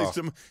released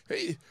him.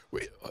 Hey,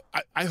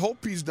 I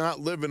hope he's not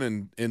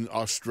living in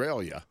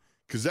Australia,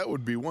 because that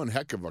would be one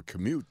heck of a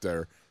commute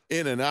there,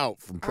 in and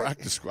out from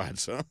practice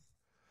squads, huh?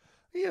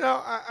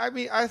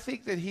 I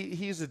think that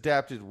he's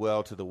adapted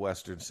well to the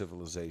Western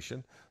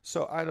civilization,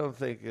 so I don't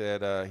think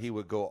that he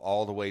would go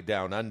all the way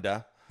down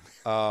under.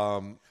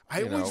 I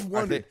always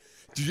wondered,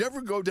 did you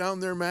ever go down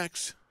there,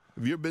 Max?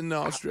 Have you ever been to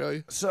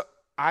Australia? So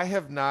I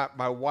have not.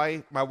 My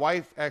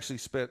wife actually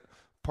spent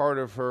part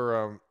of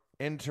her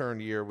intern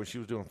year when she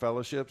was doing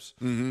fellowships,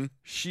 Mm-hmm.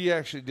 she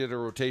actually did a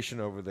rotation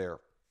over there,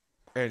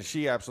 and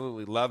she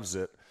absolutely loves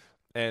it.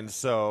 And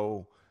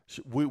so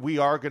we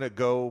are going to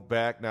go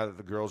back now that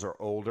the girls are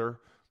older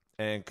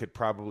and could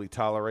probably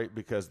tolerate,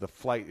 because the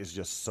flight is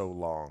just so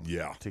long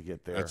to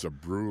get there. That's a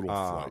brutal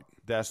flight.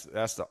 That's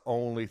the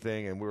only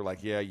thing. And we were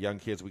like, yeah, young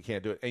kids, we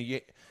can't do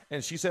it.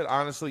 And she said,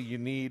 honestly, you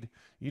need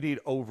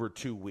over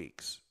 2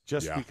 weeks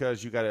just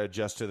because you got to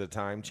adjust to the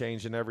time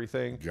change and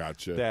everything.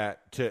 Gotcha.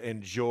 That to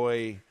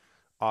enjoy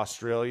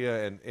Australia,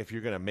 and if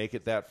you're going to make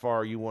it that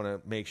far, you want to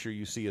make sure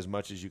you see as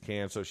much as you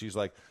can. So she's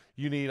like,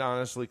 you need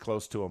honestly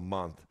close to a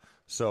month.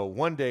 So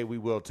one day we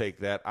will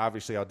take that.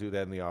 Obviously, I'll do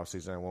that in the off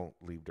season. I won't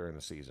leave during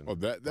the season. Well,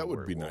 that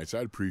would be nice.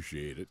 I'd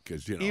appreciate it,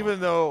 because even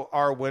though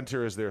our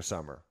winter is their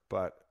summer,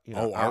 but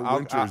our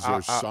winter is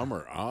their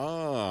summer.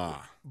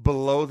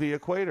 Below the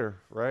equator,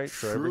 right?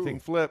 True. So everything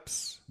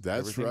flips.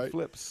 That's everything right.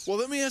 Flips. Well,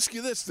 let me ask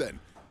you this then: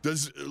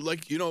 does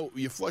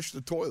you flush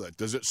the toilet?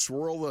 Does it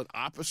swirl the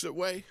opposite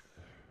way?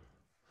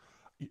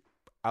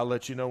 I'll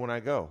let you know when I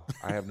go.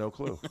 I have no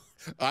clue.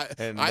 I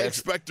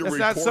expect a that's report.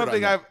 Not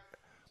something on I've.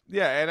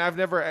 Yeah, and I've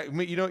never.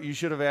 You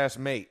should have asked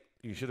Mate.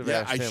 You should have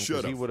asked him,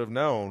 because he would have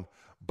known.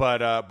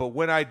 But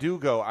when I do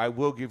go, I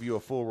will give you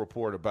a full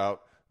report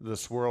about the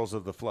swirls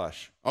of the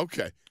flush.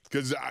 Okay,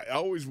 because I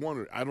always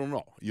wondered. I don't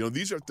know.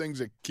 These are things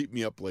that keep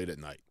me up late at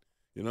night.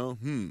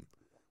 When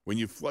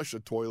you flush a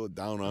toilet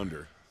down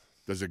under,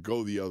 does it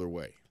go the other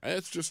way?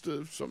 It's just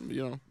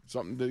something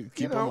to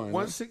keep in mind.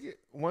 Once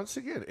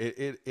again,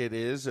 it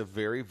is a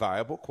very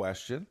viable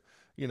question.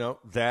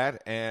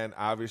 That, and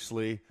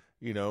obviously,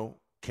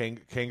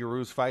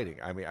 kangaroos fighting.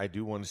 I mean, I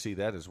do want to see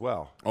that as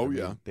well.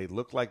 They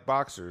look like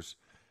boxers.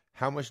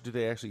 How much do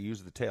they actually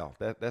use the tail?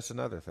 That's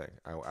another thing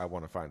I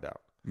want to find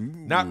out.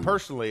 Not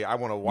personally. I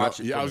want to watch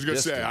it. Yeah, I was going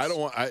to say I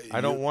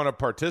don't want to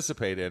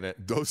participate in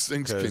it. Those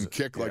things can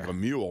kick like a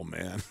mule,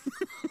 man.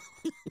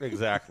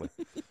 Exactly.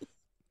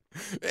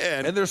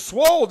 And they're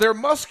swole. They're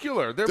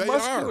muscular. They're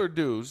muscular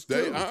dudes.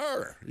 They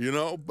are.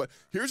 But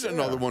here's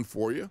another one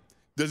for you.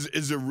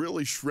 Is there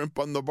really shrimp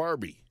on the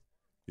Barbie?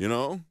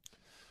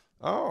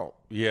 Oh,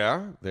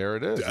 yeah, there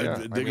it is. Yeah.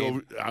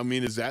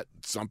 Is that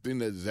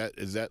something? Is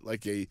that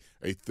like a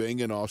thing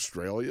in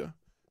Australia?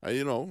 I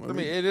mean,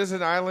 it is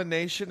an island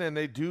nation, and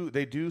they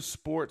do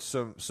sport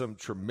some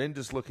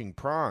tremendous looking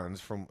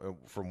prawns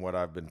from what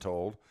I've been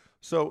told.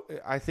 So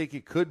I think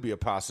it could be a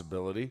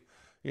possibility.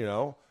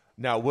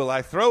 Now, will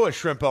I throw a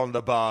shrimp on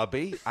the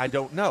Barbie? I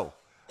don't know,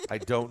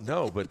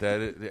 but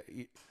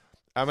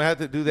I'm gonna have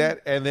to do that.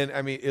 And then,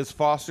 is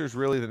Foster's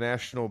really the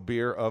national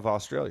beer of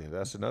Australia?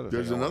 That's another thing.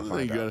 There's another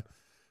thing you got.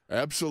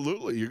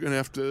 Absolutely, you're gonna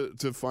have to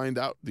find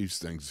out these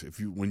things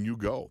when you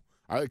go.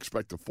 I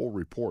expect a full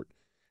report,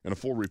 and a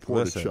full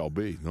report it shall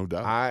be, no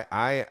doubt.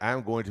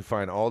 I'm going to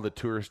find all the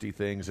touristy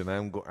things, and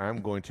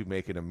I'm going to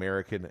make an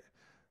American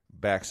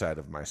backside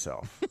of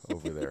myself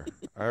over there.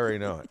 I already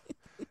know it,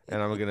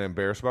 and I'm going to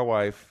embarrass my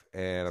wife,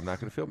 and I'm not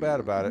going to feel bad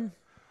about it.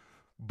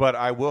 But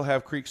I will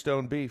have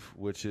Creekstone beef,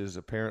 which is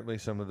apparently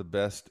some of the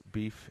best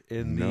beef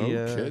in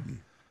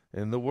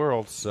the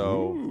world.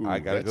 So I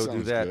got to go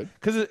do that,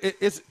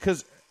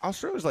 because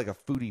Australia's like a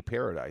foodie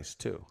paradise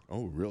too.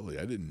 Oh, really?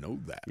 I didn't know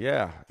that.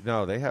 Yeah,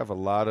 no, they have a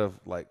lot of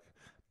like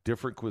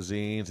different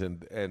cuisines,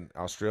 and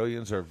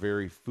Australians are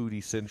very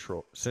foodie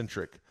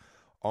centric,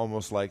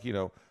 almost like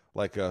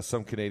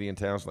some Canadian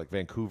towns like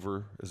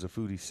Vancouver is a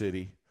foodie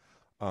city,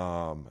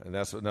 and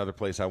that's another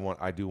place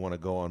I do want to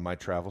go on my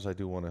travels. I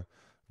do want to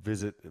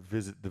visit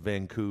the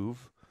Vancouver,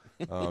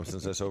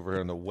 since that's over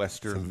here in the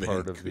western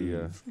part of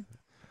the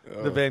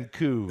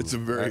Vancouver. It's a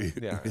very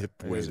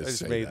hip way to say that. I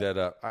just made that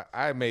up.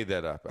 I made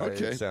that up.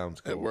 Okay. It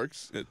sounds cool. It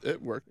works.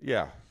 It worked.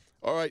 Yeah.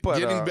 All right,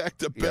 getting back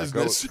to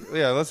business.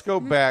 Let's go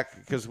back,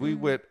 because we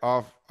went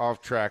off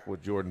track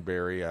with Jordan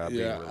Berry.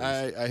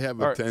 I have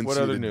a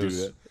tendency to do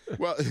that.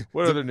 Well,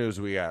 what other news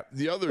we got?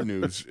 The other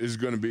news is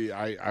going to be,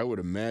 I would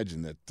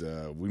imagine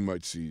that we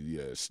might see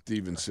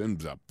Steven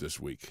Sims up this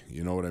week.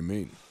 You know what I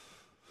mean?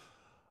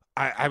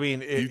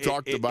 You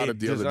talked about it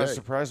the other day. It does not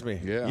surprise me.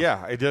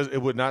 Yeah, it does.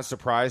 It would not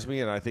surprise me,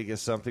 and I think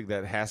it's something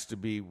that has to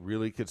be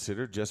really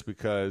considered, just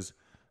because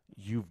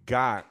you've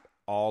got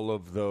all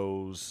of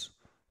those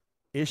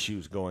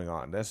issues going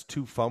on. That's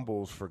 2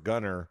 fumbles for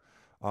Gunner,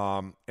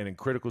 and in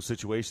critical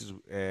situations,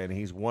 and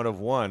he's 1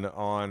 of 1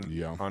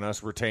 on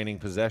us retaining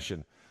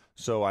possession.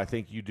 So I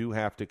think you do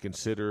have to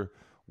consider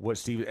what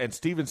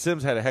Steven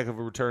Sims had a heck of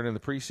a return in the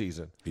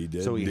preseason. He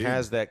did. So he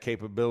has that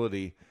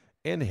capability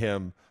in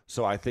him.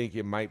 So I think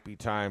it might be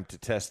time to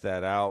test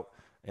that out.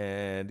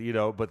 And,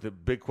 but the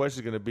big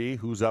question is going to be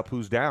who's up,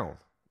 who's down.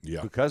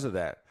 Yeah. Because of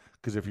that.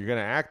 Because if you're going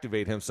to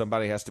activate him,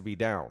 somebody has to be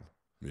down.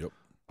 Yep.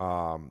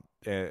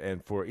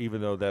 And for, even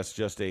though that's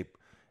just a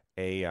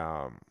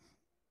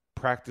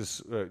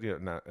practice,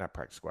 not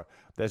practice squad.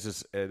 That's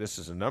just this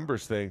is a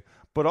numbers thing.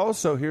 But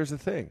also, here's the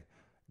thing: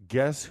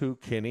 guess who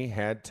Kenny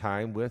had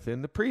time with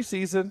in the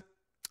preseason?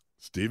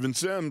 Steven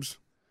Sims.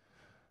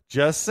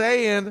 Just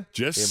saying.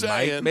 It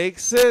might make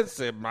sense.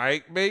 It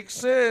might make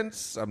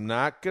sense. I'm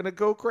not gonna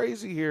go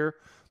crazy here,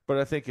 but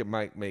I think it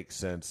might make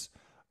sense.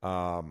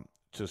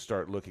 to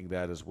start looking at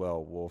that as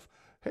well, Wolf.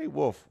 Hey,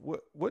 Wolf,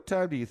 what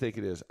time do you think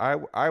it is?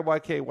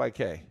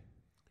 IYK.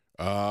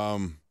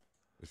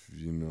 If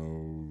you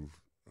know,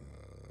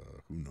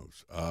 who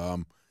knows?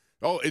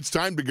 It's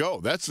time to go.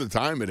 That's the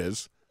time it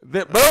is.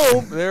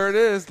 Boom! There it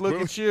is. Look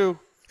at you.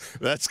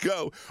 Let's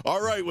go.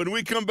 All right, when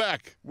we come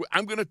back,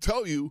 I'm going to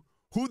tell you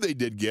who they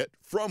did get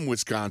from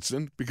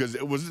Wisconsin, because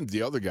it wasn't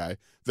the other guy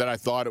that I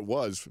thought it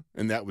was,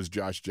 and that was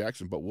Josh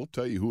Jackson, but we'll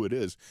tell you who it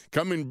is.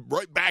 Coming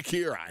right back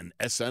here on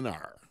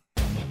SNR.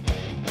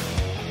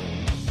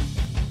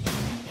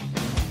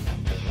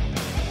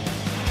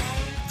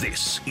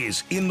 This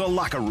is In the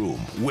Locker Room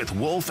with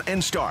Wolf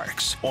and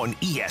Starks on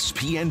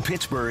ESPN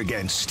Pittsburgh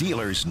and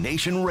Steelers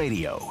Nation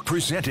Radio.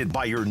 Presented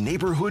by your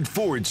neighborhood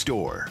Ford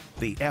store.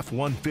 The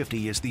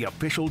F-150 is the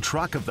official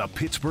truck of the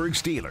Pittsburgh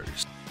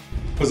Steelers.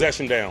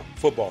 Possession down,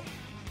 football.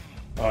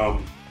 I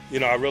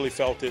really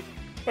felt it,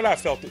 but I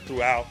felt it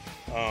throughout.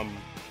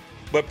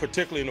 But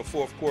particularly in the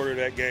fourth quarter of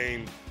that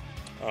game,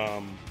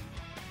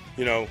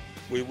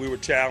 we were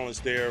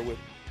challenged there with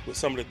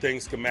some of the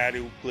things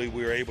schematically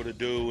we were able to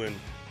do, and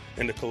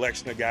the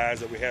collection of guys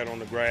that we had on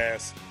the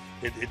grass.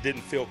 It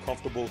didn't feel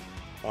comfortable.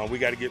 We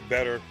got to get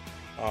better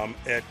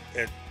at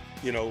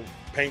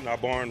painting our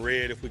barn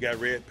red if we got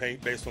red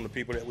paint based on the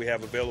people that we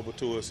have available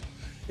to us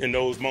in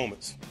those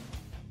moments.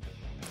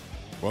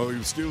 Well, the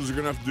Steelers are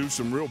going to have to do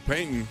some real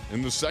painting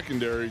in the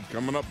secondary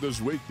coming up this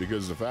week,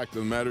 because the fact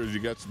of the matter is you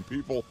got some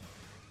people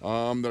that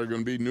are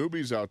going to be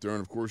newbies out there,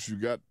 and, of course, you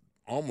got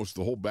almost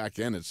the whole back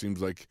end. It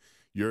seems like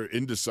you're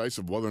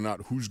indecisive whether or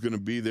not who's going to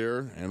be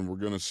there, and we're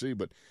going to see.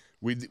 But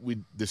the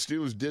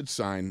Steelers did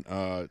sign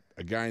a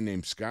guy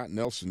named Scott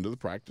Nelson to the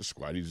practice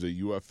squad. He's a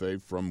UFA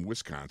from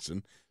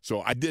Wisconsin.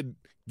 So I did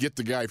get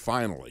the guy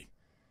finally.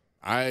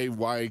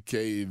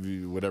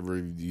 IYK, whatever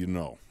you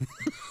know.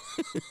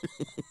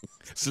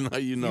 So now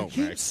you know.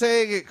 You keep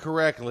saying it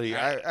correctly.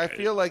 I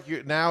feel like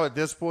you're now at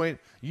this point,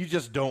 you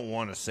just don't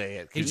want to say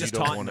it. He's just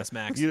taunting us,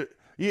 Max.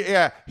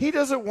 Yeah, he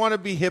doesn't want to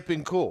be hip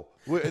and cool.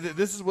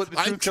 This is what the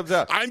truth comes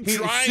out. He's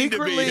trying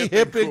to be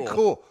hip and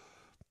cool.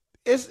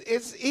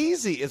 It's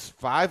easy. It's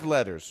 5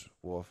 letters,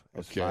 Wolf.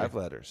 It's okay. 5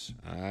 letters.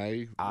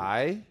 I,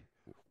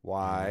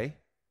 Y,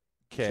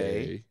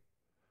 K.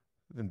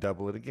 Then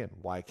double it again.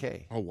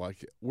 YK. Oh,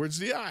 YK. Where's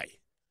the I?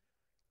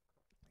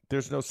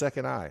 There's no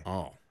second I.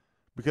 Oh.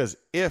 Because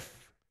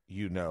if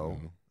you know,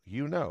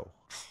 you know.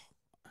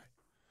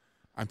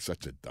 I'm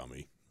such a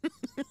dummy.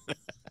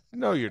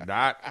 No, you're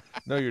not.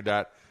 No, you're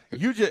not.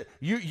 You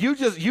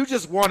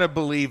just want to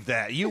believe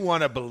that. You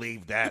want to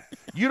believe that.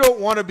 You don't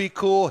want to be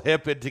cool,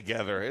 hip, and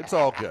together. It's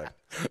all good.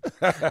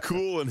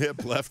 Cool and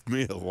hip left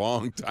me a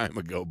long time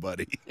ago,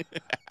 buddy.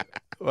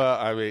 Well,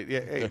 I mean,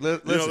 hey,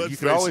 listen, you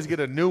can always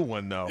get a new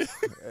one, though,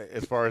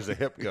 as far as the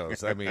hip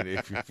goes. I mean,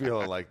 if you're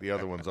feeling like the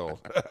other one's old.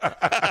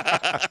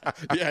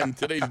 Yeah, in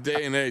today's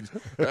day and age,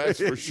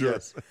 that's for sure.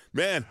 Yes.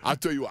 Man, I'll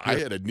tell you what, I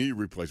had a knee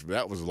replacement.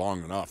 That was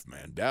long enough,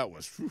 man. That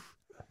was,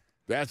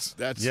 that's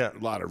a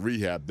lot of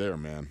rehab there,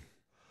 man.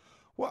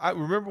 Well, I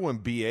remember when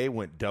BA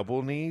went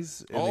double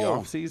knees in the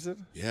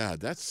offseason. Yeah,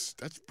 that's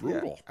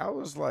brutal. Yeah, I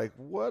was like,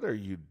 what are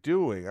you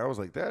doing? I was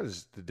like, that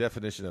is the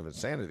definition of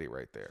insanity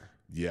right there.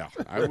 Yeah,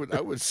 I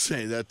would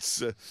say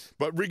that's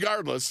but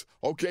regardless,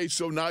 okay,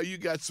 so now you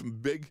got some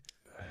big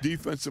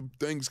defensive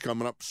things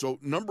coming up. So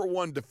number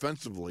one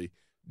defensively,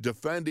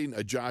 defending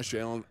a Josh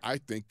Allen, I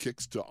think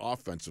kicks to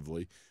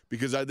offensively,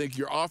 because I think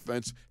your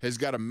offense has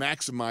got to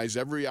maximize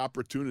every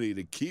opportunity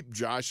to keep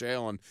Josh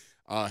Allen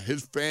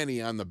his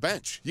fanny on the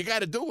bench. You got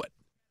to do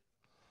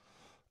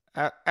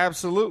it.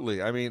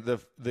 Absolutely. I mean, the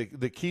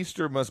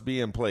keister must be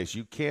in place.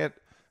 You can't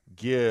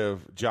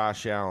give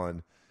Josh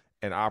Allen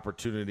an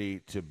opportunity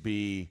to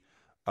be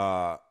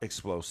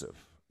explosive.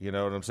 You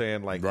know what I'm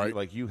saying? Like, right.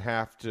 Like you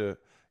have to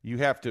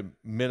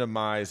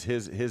minimize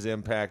his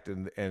impact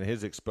and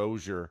his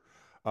exposure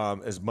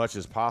as much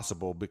as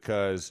possible,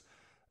 because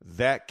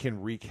that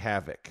can wreak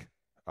havoc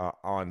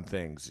on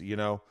things. You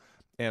know,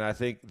 and I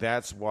think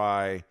that's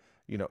why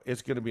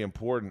it's going to be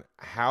important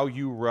how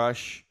you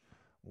rush,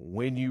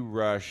 when you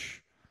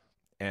rush,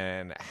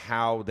 and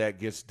how that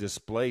gets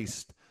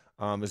displaced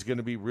is going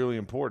to be really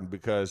important,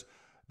 because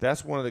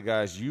that's one of the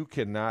guys you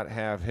cannot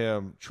have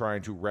him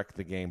trying to wreck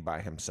the game by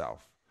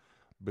himself,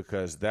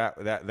 because that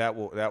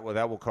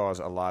will cause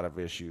a lot of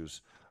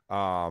issues,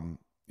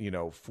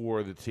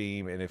 for the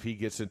team. And if he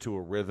gets into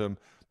a rhythm,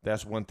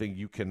 that's one thing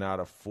you cannot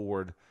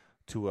afford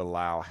to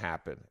allow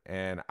happen.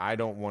 And I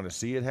don't want to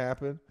see it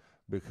happen,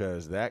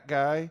 because that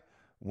guy,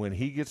 when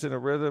he gets in a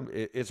rhythm,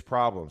 it's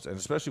problems, and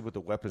especially with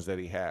the weapons that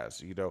he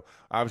has.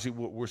 Obviously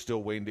we're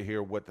still waiting to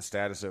hear what the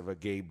status of a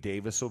Gabe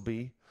Davis will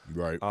be.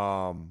 Right.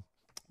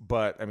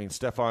 But I mean,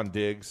 Stephon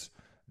Diggs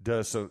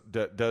does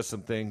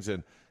some things,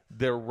 and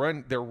their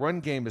run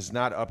game is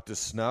not up to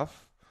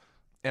snuff.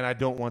 And I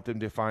don't want them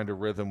to find a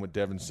rhythm with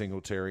Devin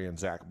Singletary and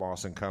Zach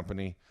Moss and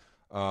company.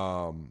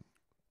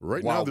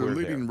 Right now, their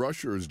leading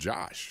rusher is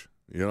Josh.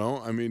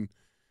 I mean,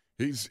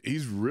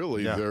 he's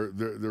really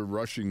their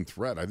rushing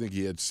threat. I think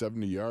he had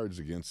 70 yards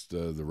against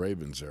the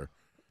Ravens there.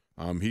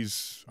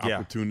 He's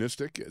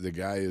opportunistic. The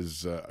guy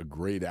is a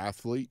great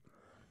athlete.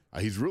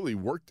 He's really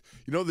worked.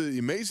 You know, the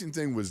amazing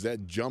thing was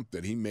that jump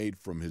that he made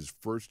from his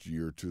first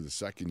year to the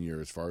second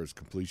year as far as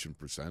completion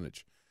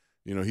percentage.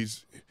 You know,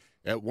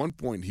 at one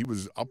point he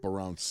was up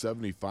around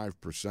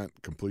 75%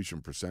 completion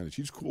percentage.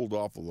 He's cooled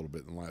off a little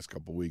bit in the last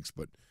couple of weeks,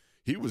 but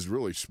he was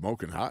really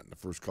smoking hot in the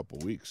first couple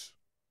of weeks.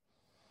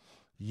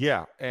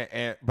 Yeah,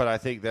 but I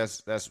think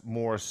that's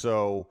more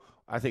so.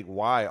 I think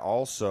why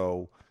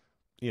also,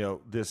 you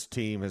know, this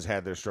team has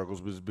had their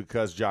struggles was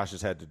because Josh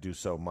has had to do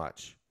so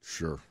much.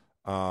 Sure.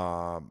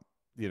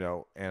 You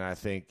know, and I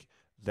think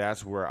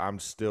that's where I'm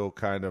still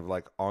kind of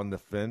like on the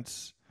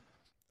fence.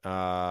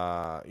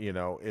 You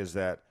know, is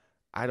that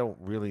I don't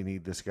really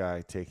need this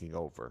guy taking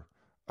over,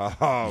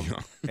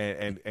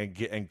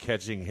 and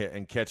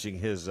catching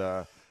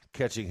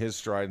his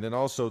stride. And then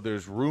also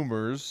there's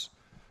rumors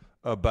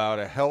about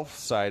a health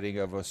sighting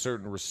of a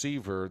certain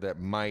receiver that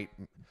might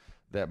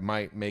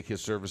make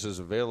his services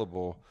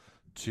available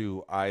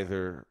to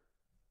either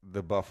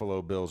the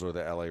Buffalo Bills or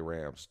the LA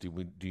Rams.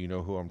 Do you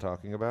know who I'm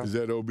talking about? Is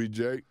that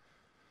OBJ?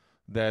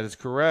 That is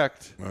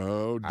correct.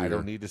 Oh, dear. I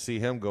don't need to see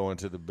him go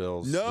into the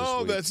Bills.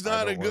 No, that's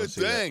not a good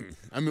thing.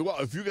 I mean, well,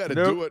 if you got to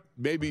do it,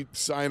 maybe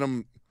sign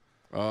him,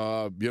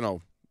 you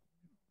know,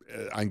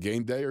 on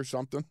game day or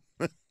something.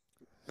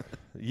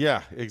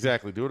 Yeah,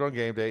 exactly. Do it on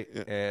game day,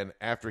 and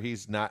after the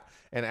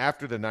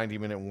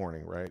 90-minute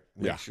warning, right?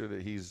 Make sure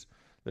that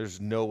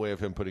there's no way of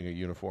him putting a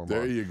uniform on.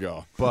 There you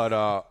go.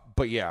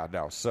 But yeah,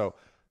 no. So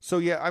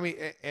yeah, I mean,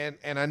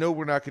 and I know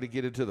we're not going to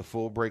get into the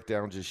full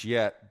breakdown just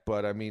yet,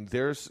 but I mean,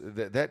 there's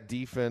that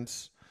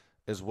defense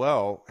as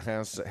well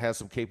has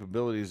some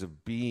capabilities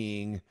of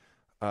being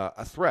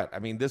a threat. I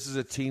mean, this is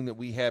a team that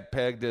we had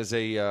pegged as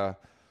a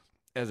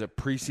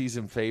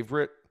preseason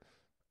favorite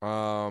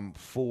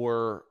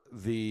for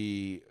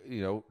the,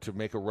 you know, to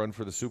make a run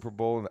for the Super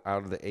Bowl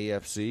out of the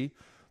AFC.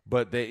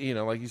 But they, you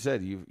know, like you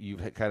said,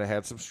 you've kind of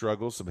had some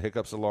struggles, some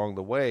hiccups along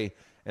the way,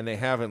 and they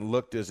haven't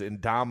looked as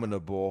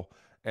indomitable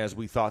as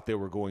we thought they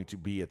were going to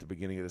be at the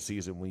beginning of the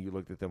season when you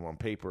looked at them on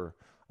paper.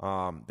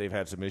 They've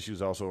had some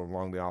issues also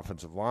along the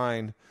offensive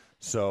line.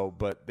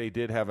 But they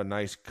did have a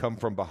nice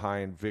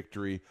come-from-behind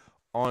victory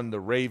on the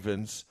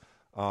Ravens.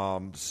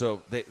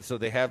 So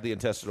they have the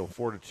intestinal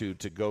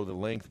fortitude to go the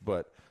length,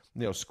 but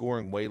you know,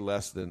 scoring way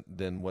less than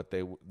what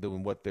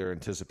they're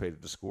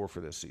anticipated to score for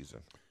this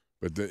season.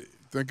 But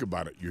think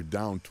about it. You're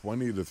down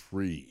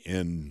 20-3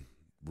 in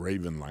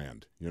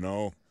Ravenland, you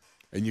know,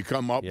 and you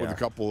come up with a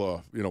couple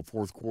of, you know,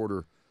 fourth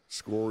quarter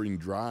scoring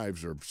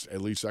drives, or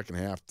at least second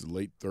half to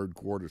late third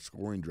quarter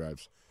scoring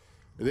drives.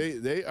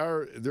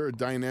 They're a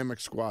dynamic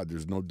squad.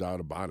 There's no doubt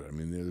about it. I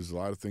mean, there's a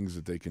lot of things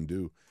that they can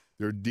do.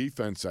 Their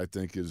defense, I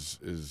think,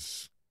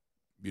 is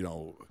you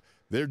know,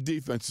 their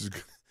defense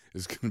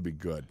is going to be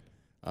good.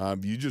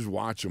 You just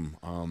watch them.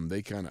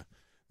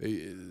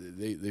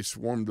 They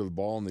swarm to the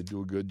ball and they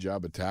do a good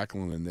job of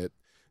tackling. And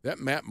that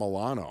Matt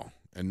Milano,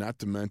 and not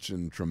to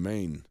mention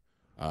Tremaine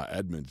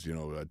Edmonds, you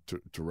know,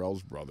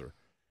 Terrell's brother.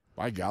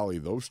 By golly,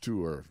 those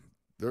two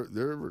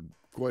they're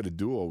quite a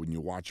duo when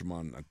you watch them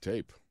on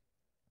tape.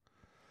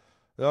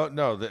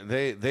 No,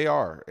 they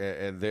are,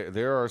 and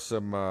there are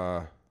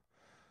some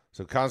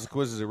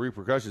consequences and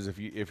repercussions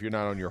if you're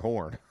not on your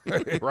horn,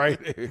 right?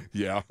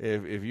 Yeah.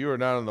 If you are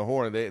not on the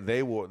horn,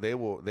 they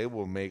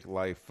will make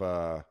life,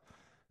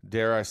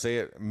 dare I say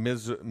it,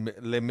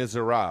 Les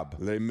Miserables.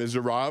 Les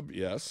Miserables,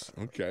 yes.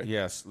 Okay.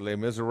 Yes, Les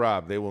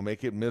Miserables. They will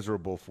make it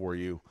miserable for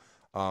you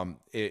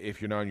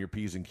if you're not on your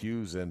P's and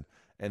Q's. And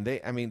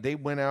they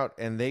went out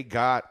and they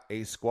got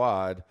a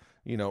squad,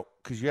 you know,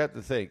 because you have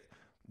to think,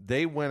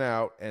 they went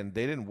out and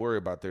they didn't worry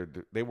about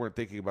they weren't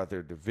thinking about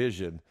their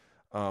division.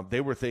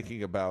 They were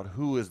thinking about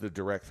who is the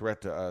direct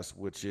threat to us,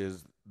 which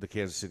is the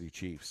Kansas City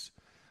Chiefs.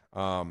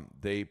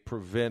 They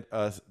prevent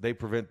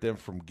them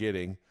from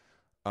getting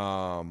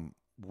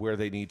where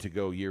they need to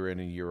go year in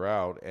and year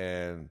out,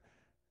 and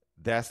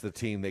that's the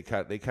team they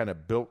kind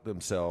of built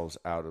themselves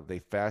out of. They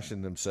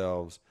fashioned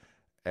themselves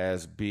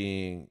as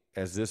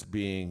this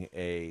being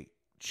a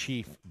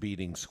Chief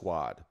beating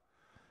squad.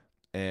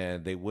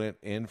 And they went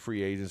in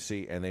free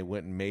agency and they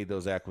went and made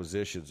those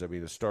acquisitions. I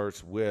mean, it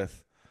starts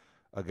with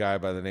a guy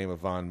by the name of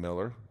Von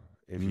Miller,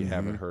 if you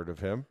haven't heard of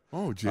him.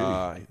 Oh, gee.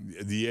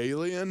 The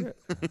alien?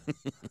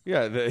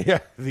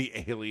 The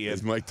alien.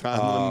 As Mike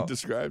Tomlin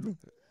described him.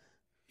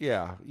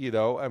 Yeah, you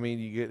know, I mean,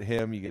 you get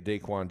him, you get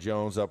Daquan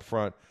Jones up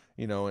front,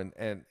 you know,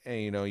 and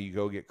you know, you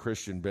go get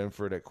Christian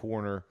Benford at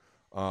corner,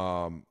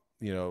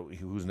 you know,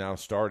 who's now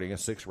starting, a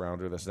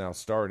 6-rounder that's now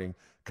starting.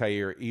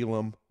 Kaiir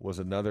Elam was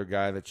another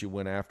guy that you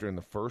went after in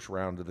the first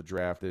round of the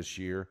draft this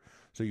year.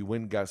 So you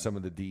went and got some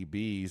of the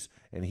DBs,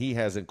 and he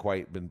hasn't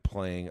quite been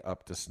playing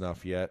up to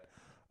snuff yet.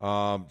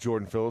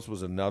 Jordan Phillips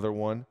was another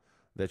one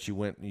that you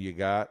went and you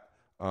got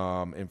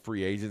in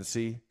free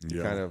agency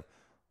to kind of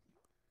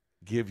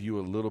give you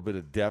a little bit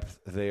of depth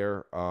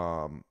there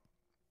for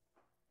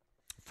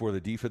the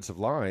defensive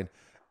line.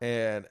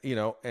 And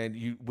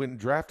you went and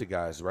drafted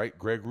guys, right?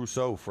 Greg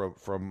Rousseau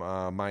from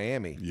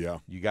Miami. Yeah.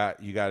 You got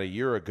a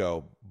year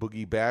ago,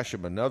 Boogie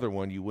Basham, another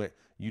one.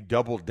 You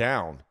doubled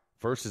down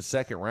first and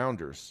second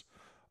rounders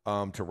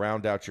to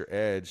round out your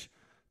edge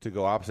to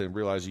go opposite and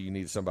realize you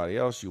need somebody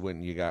else. You went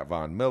and you got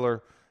Von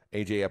Miller.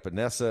 AJ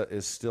Epinesa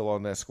is still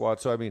on that squad.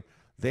 So, I mean,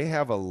 they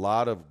have a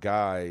lot of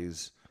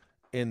guys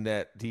in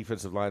that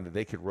defensive line that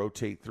they could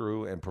rotate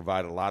through and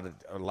provide a lot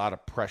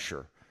of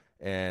pressure.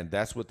 And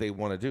that's what they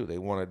want to do. They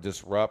want to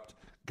disrupt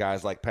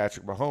guys like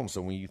Patrick Mahomes.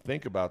 So when you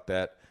think about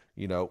that,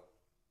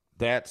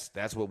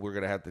 that's what we're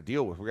going to have to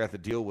deal with. We're going to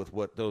have to deal with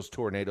what those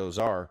tornadoes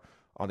are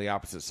on the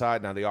opposite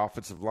side. Now, the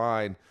offensive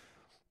line,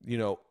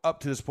 up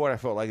to this point, I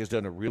felt like has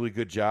done a really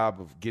good job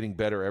of getting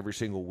better every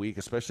single week,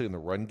 especially in the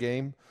run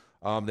game.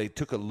 They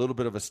took a little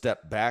bit of a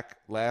step back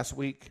last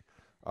week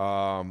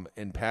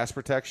in pass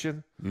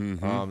protection. Mm-hmm.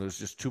 There was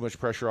just too much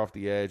pressure off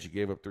the edge. He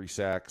gave up 3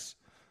 sacks.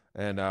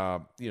 And,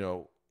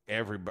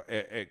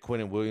 everybody,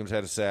 Quinnen Williams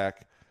had a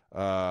sack.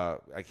 I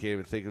can't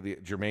even think of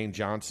Jermaine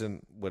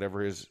Johnson,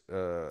 whatever his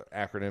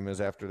acronym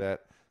is after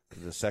that.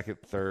 The second,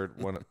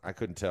 third one, I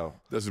couldn't tell.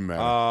 Doesn't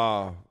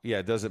matter. Yeah,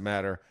 it doesn't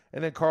matter.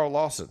 And then Carl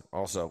Lawson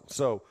also.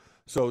 So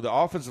the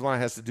offensive line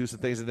has to do some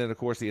things. And then, of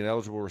course, the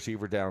ineligible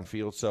receiver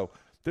downfield. So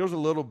there was a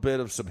little bit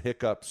of some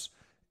hiccups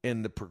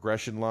in the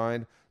progression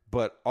line.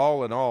 But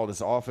all in all,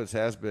 this offensive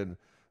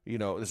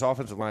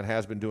line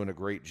has been doing a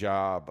great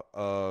job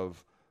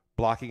of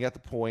blocking at the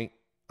point,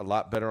 a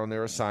lot better on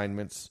their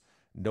assignments,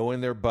 knowing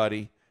their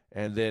buddy.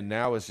 And then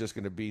now it's just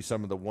going to be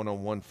some of the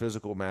one-on-one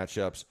physical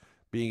matchups,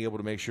 being able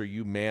to make sure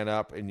you man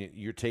up and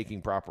you're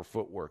taking proper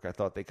footwork. I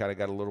thought they kind of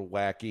got a little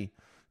wacky.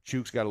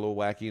 Chooks got a little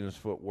wacky in his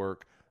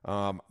footwork.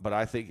 But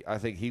I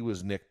think he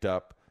was nicked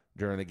up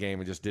during the game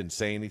and just didn't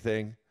say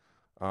anything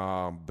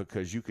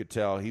because you could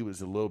tell he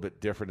was a little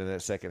bit different in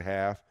that second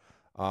half.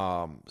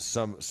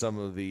 Some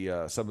of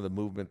the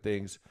movement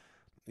things,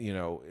 I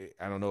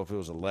don't know if it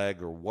was a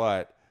leg or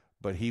what,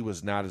 but he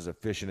was not as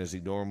efficient as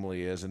he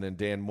normally is. And then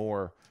Dan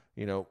Moore,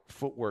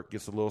 footwork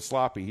gets a little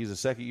sloppy. He's a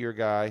second-year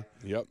guy,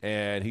 yep,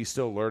 and he's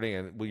still learning.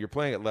 And when you're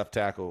playing at left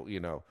tackle,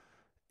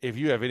 if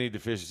you have any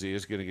deficiency,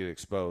 it's going to get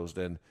exposed.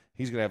 And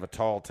he's going to have a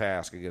tall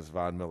task against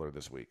Von Miller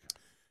this week.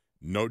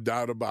 No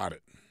doubt about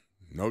it.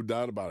 No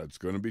doubt about it. It's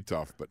going to be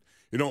tough. But,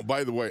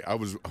 by the way, I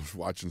was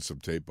watching some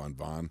tape on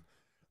Von.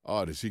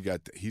 Oh,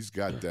 he's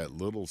got that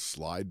little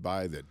slide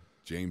by that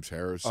James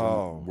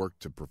Harrison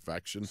worked to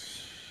perfection.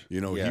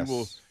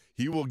 Yes.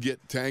 He will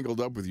get tangled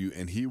up with you,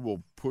 and he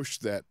will push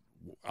that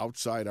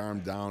outside arm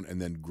down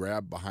and then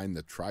grab behind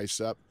the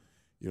tricep.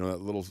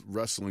 That little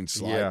wrestling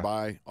slide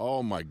by.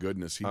 Oh my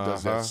goodness, he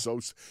does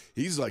that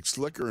he's like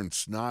slicker and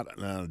snot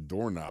on a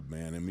doorknob,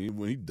 man. I mean,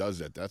 when he does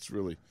that, that's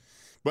really.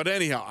 But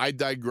anyhow, I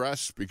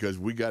digress because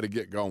we got to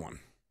get going.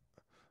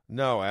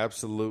 No,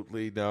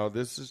 absolutely no.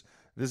 This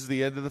is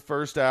the end of the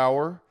first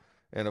hour,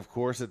 and of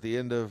course, at the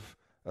end of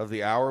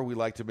the hour, we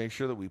like to make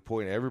sure that we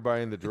point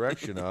everybody in the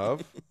direction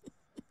of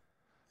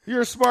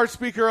your smart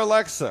speaker,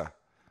 Alexa.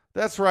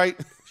 That's right.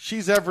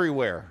 She's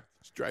everywhere.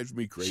 This drives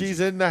me crazy. She's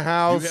in the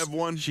house. You have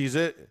one?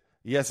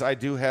 Yes, I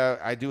do have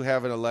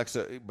an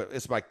Alexa, but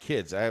it's my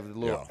kids. I have the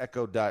little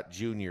Echo Dot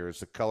Junior.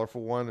 It's a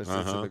colorful one. It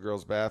sits in the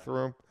girls'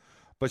 bathroom.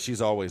 But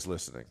she's always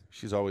listening.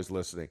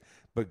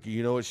 But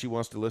you know what she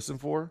wants to listen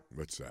for?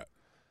 What's that?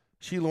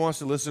 She wants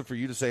to listen for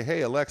you to say,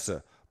 "Hey,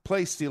 Alexa,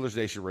 play Steelers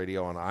Nation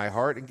Radio on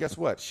iHeart," and guess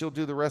what? She'll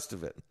do the rest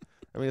of it.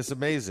 I mean, it's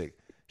amazing.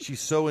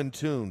 She's so in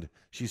tuned.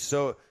 She's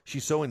so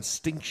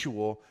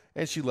instinctual,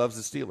 and she loves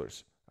the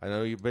Steelers. I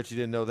know you bet you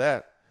didn't know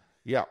that.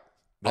 Yeah.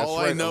 All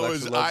right. I know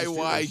Alexa is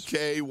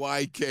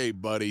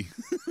IYKYK, buddy.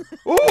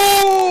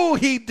 Ooh,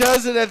 he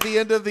does it at the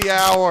end of the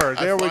hour.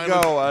 There we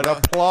go. An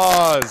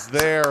applause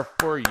there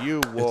for you,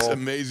 Wolf. It's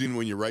amazing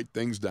when you write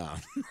things down.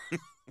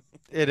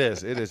 It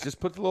is. Just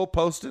put the little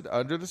Post-it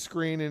under the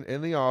screen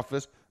in the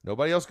office.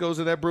 Nobody else goes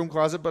in that broom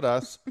closet but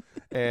us,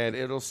 and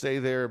it'll stay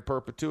there in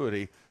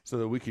perpetuity so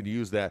that we can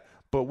use that.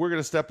 But we're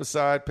going to step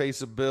aside, pay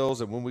some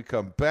bills, and when we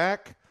come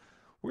back,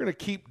 we're going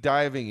to keep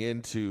diving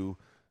into,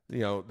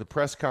 the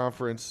press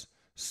conference,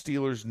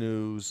 Steelers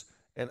news,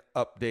 and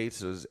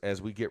updates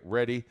as we get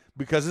ready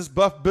because it's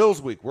Buff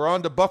Bills week. We're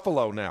on to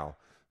Buffalo now.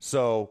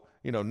 So,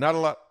 not a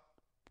lot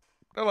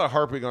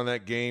harping on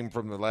that game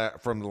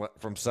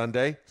from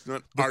Sunday. It's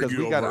not because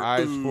we got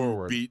eyes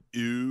forward. Beat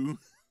you.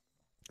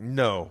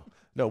 No,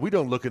 we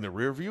don't look in the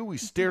rear view. We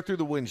stare through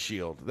the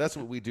windshield. That's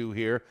what we do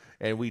here,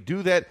 and we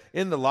do that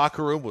in the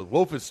locker room with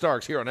Wolf and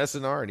Starks here on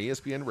SNR and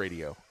ESPN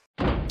Radio.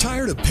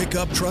 Tired of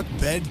pickup truck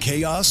bed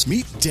chaos?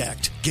 Meet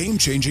Decked.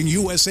 Game-changing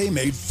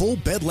USA-made full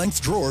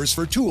bed-length drawers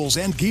for tools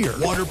and gear.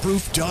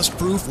 Waterproof,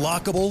 dust-proof,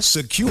 lockable,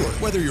 secure.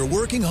 Whether you're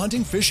working,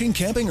 hunting, fishing,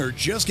 camping, or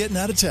just getting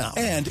out of town.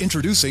 And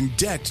introducing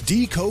Decked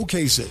Deco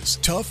cases.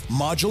 Tough,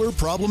 modular,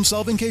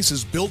 problem-solving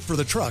cases built for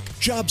the truck,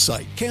 job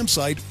site,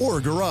 campsite,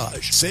 or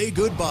garage. Say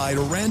goodbye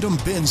to random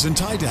bins and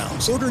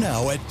tie-downs. Order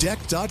now at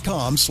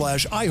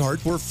decked.com/iHeart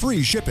for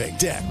free shipping.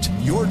 Decked.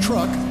 Your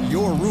truck,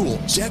 your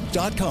rules.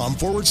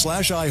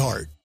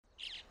 Decked.com/iHeart.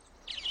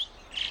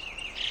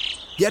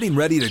 Getting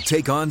ready to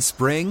take on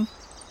spring?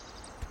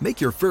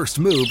 Make your first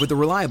move with the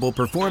reliable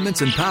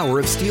performance and power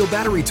of Steel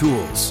battery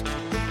tools.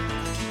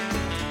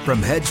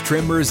 From hedge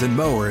trimmers and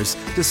mowers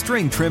to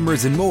string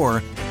trimmers and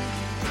more,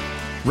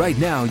 right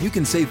now you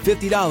can save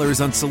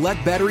 $50 on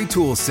select battery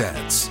tool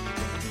sets.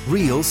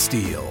 Real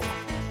Steel.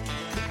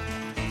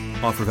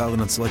 Offer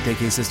valid on select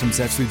AK system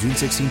sets through June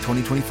 16,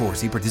 2024.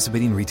 See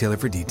participating retailer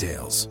for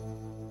details.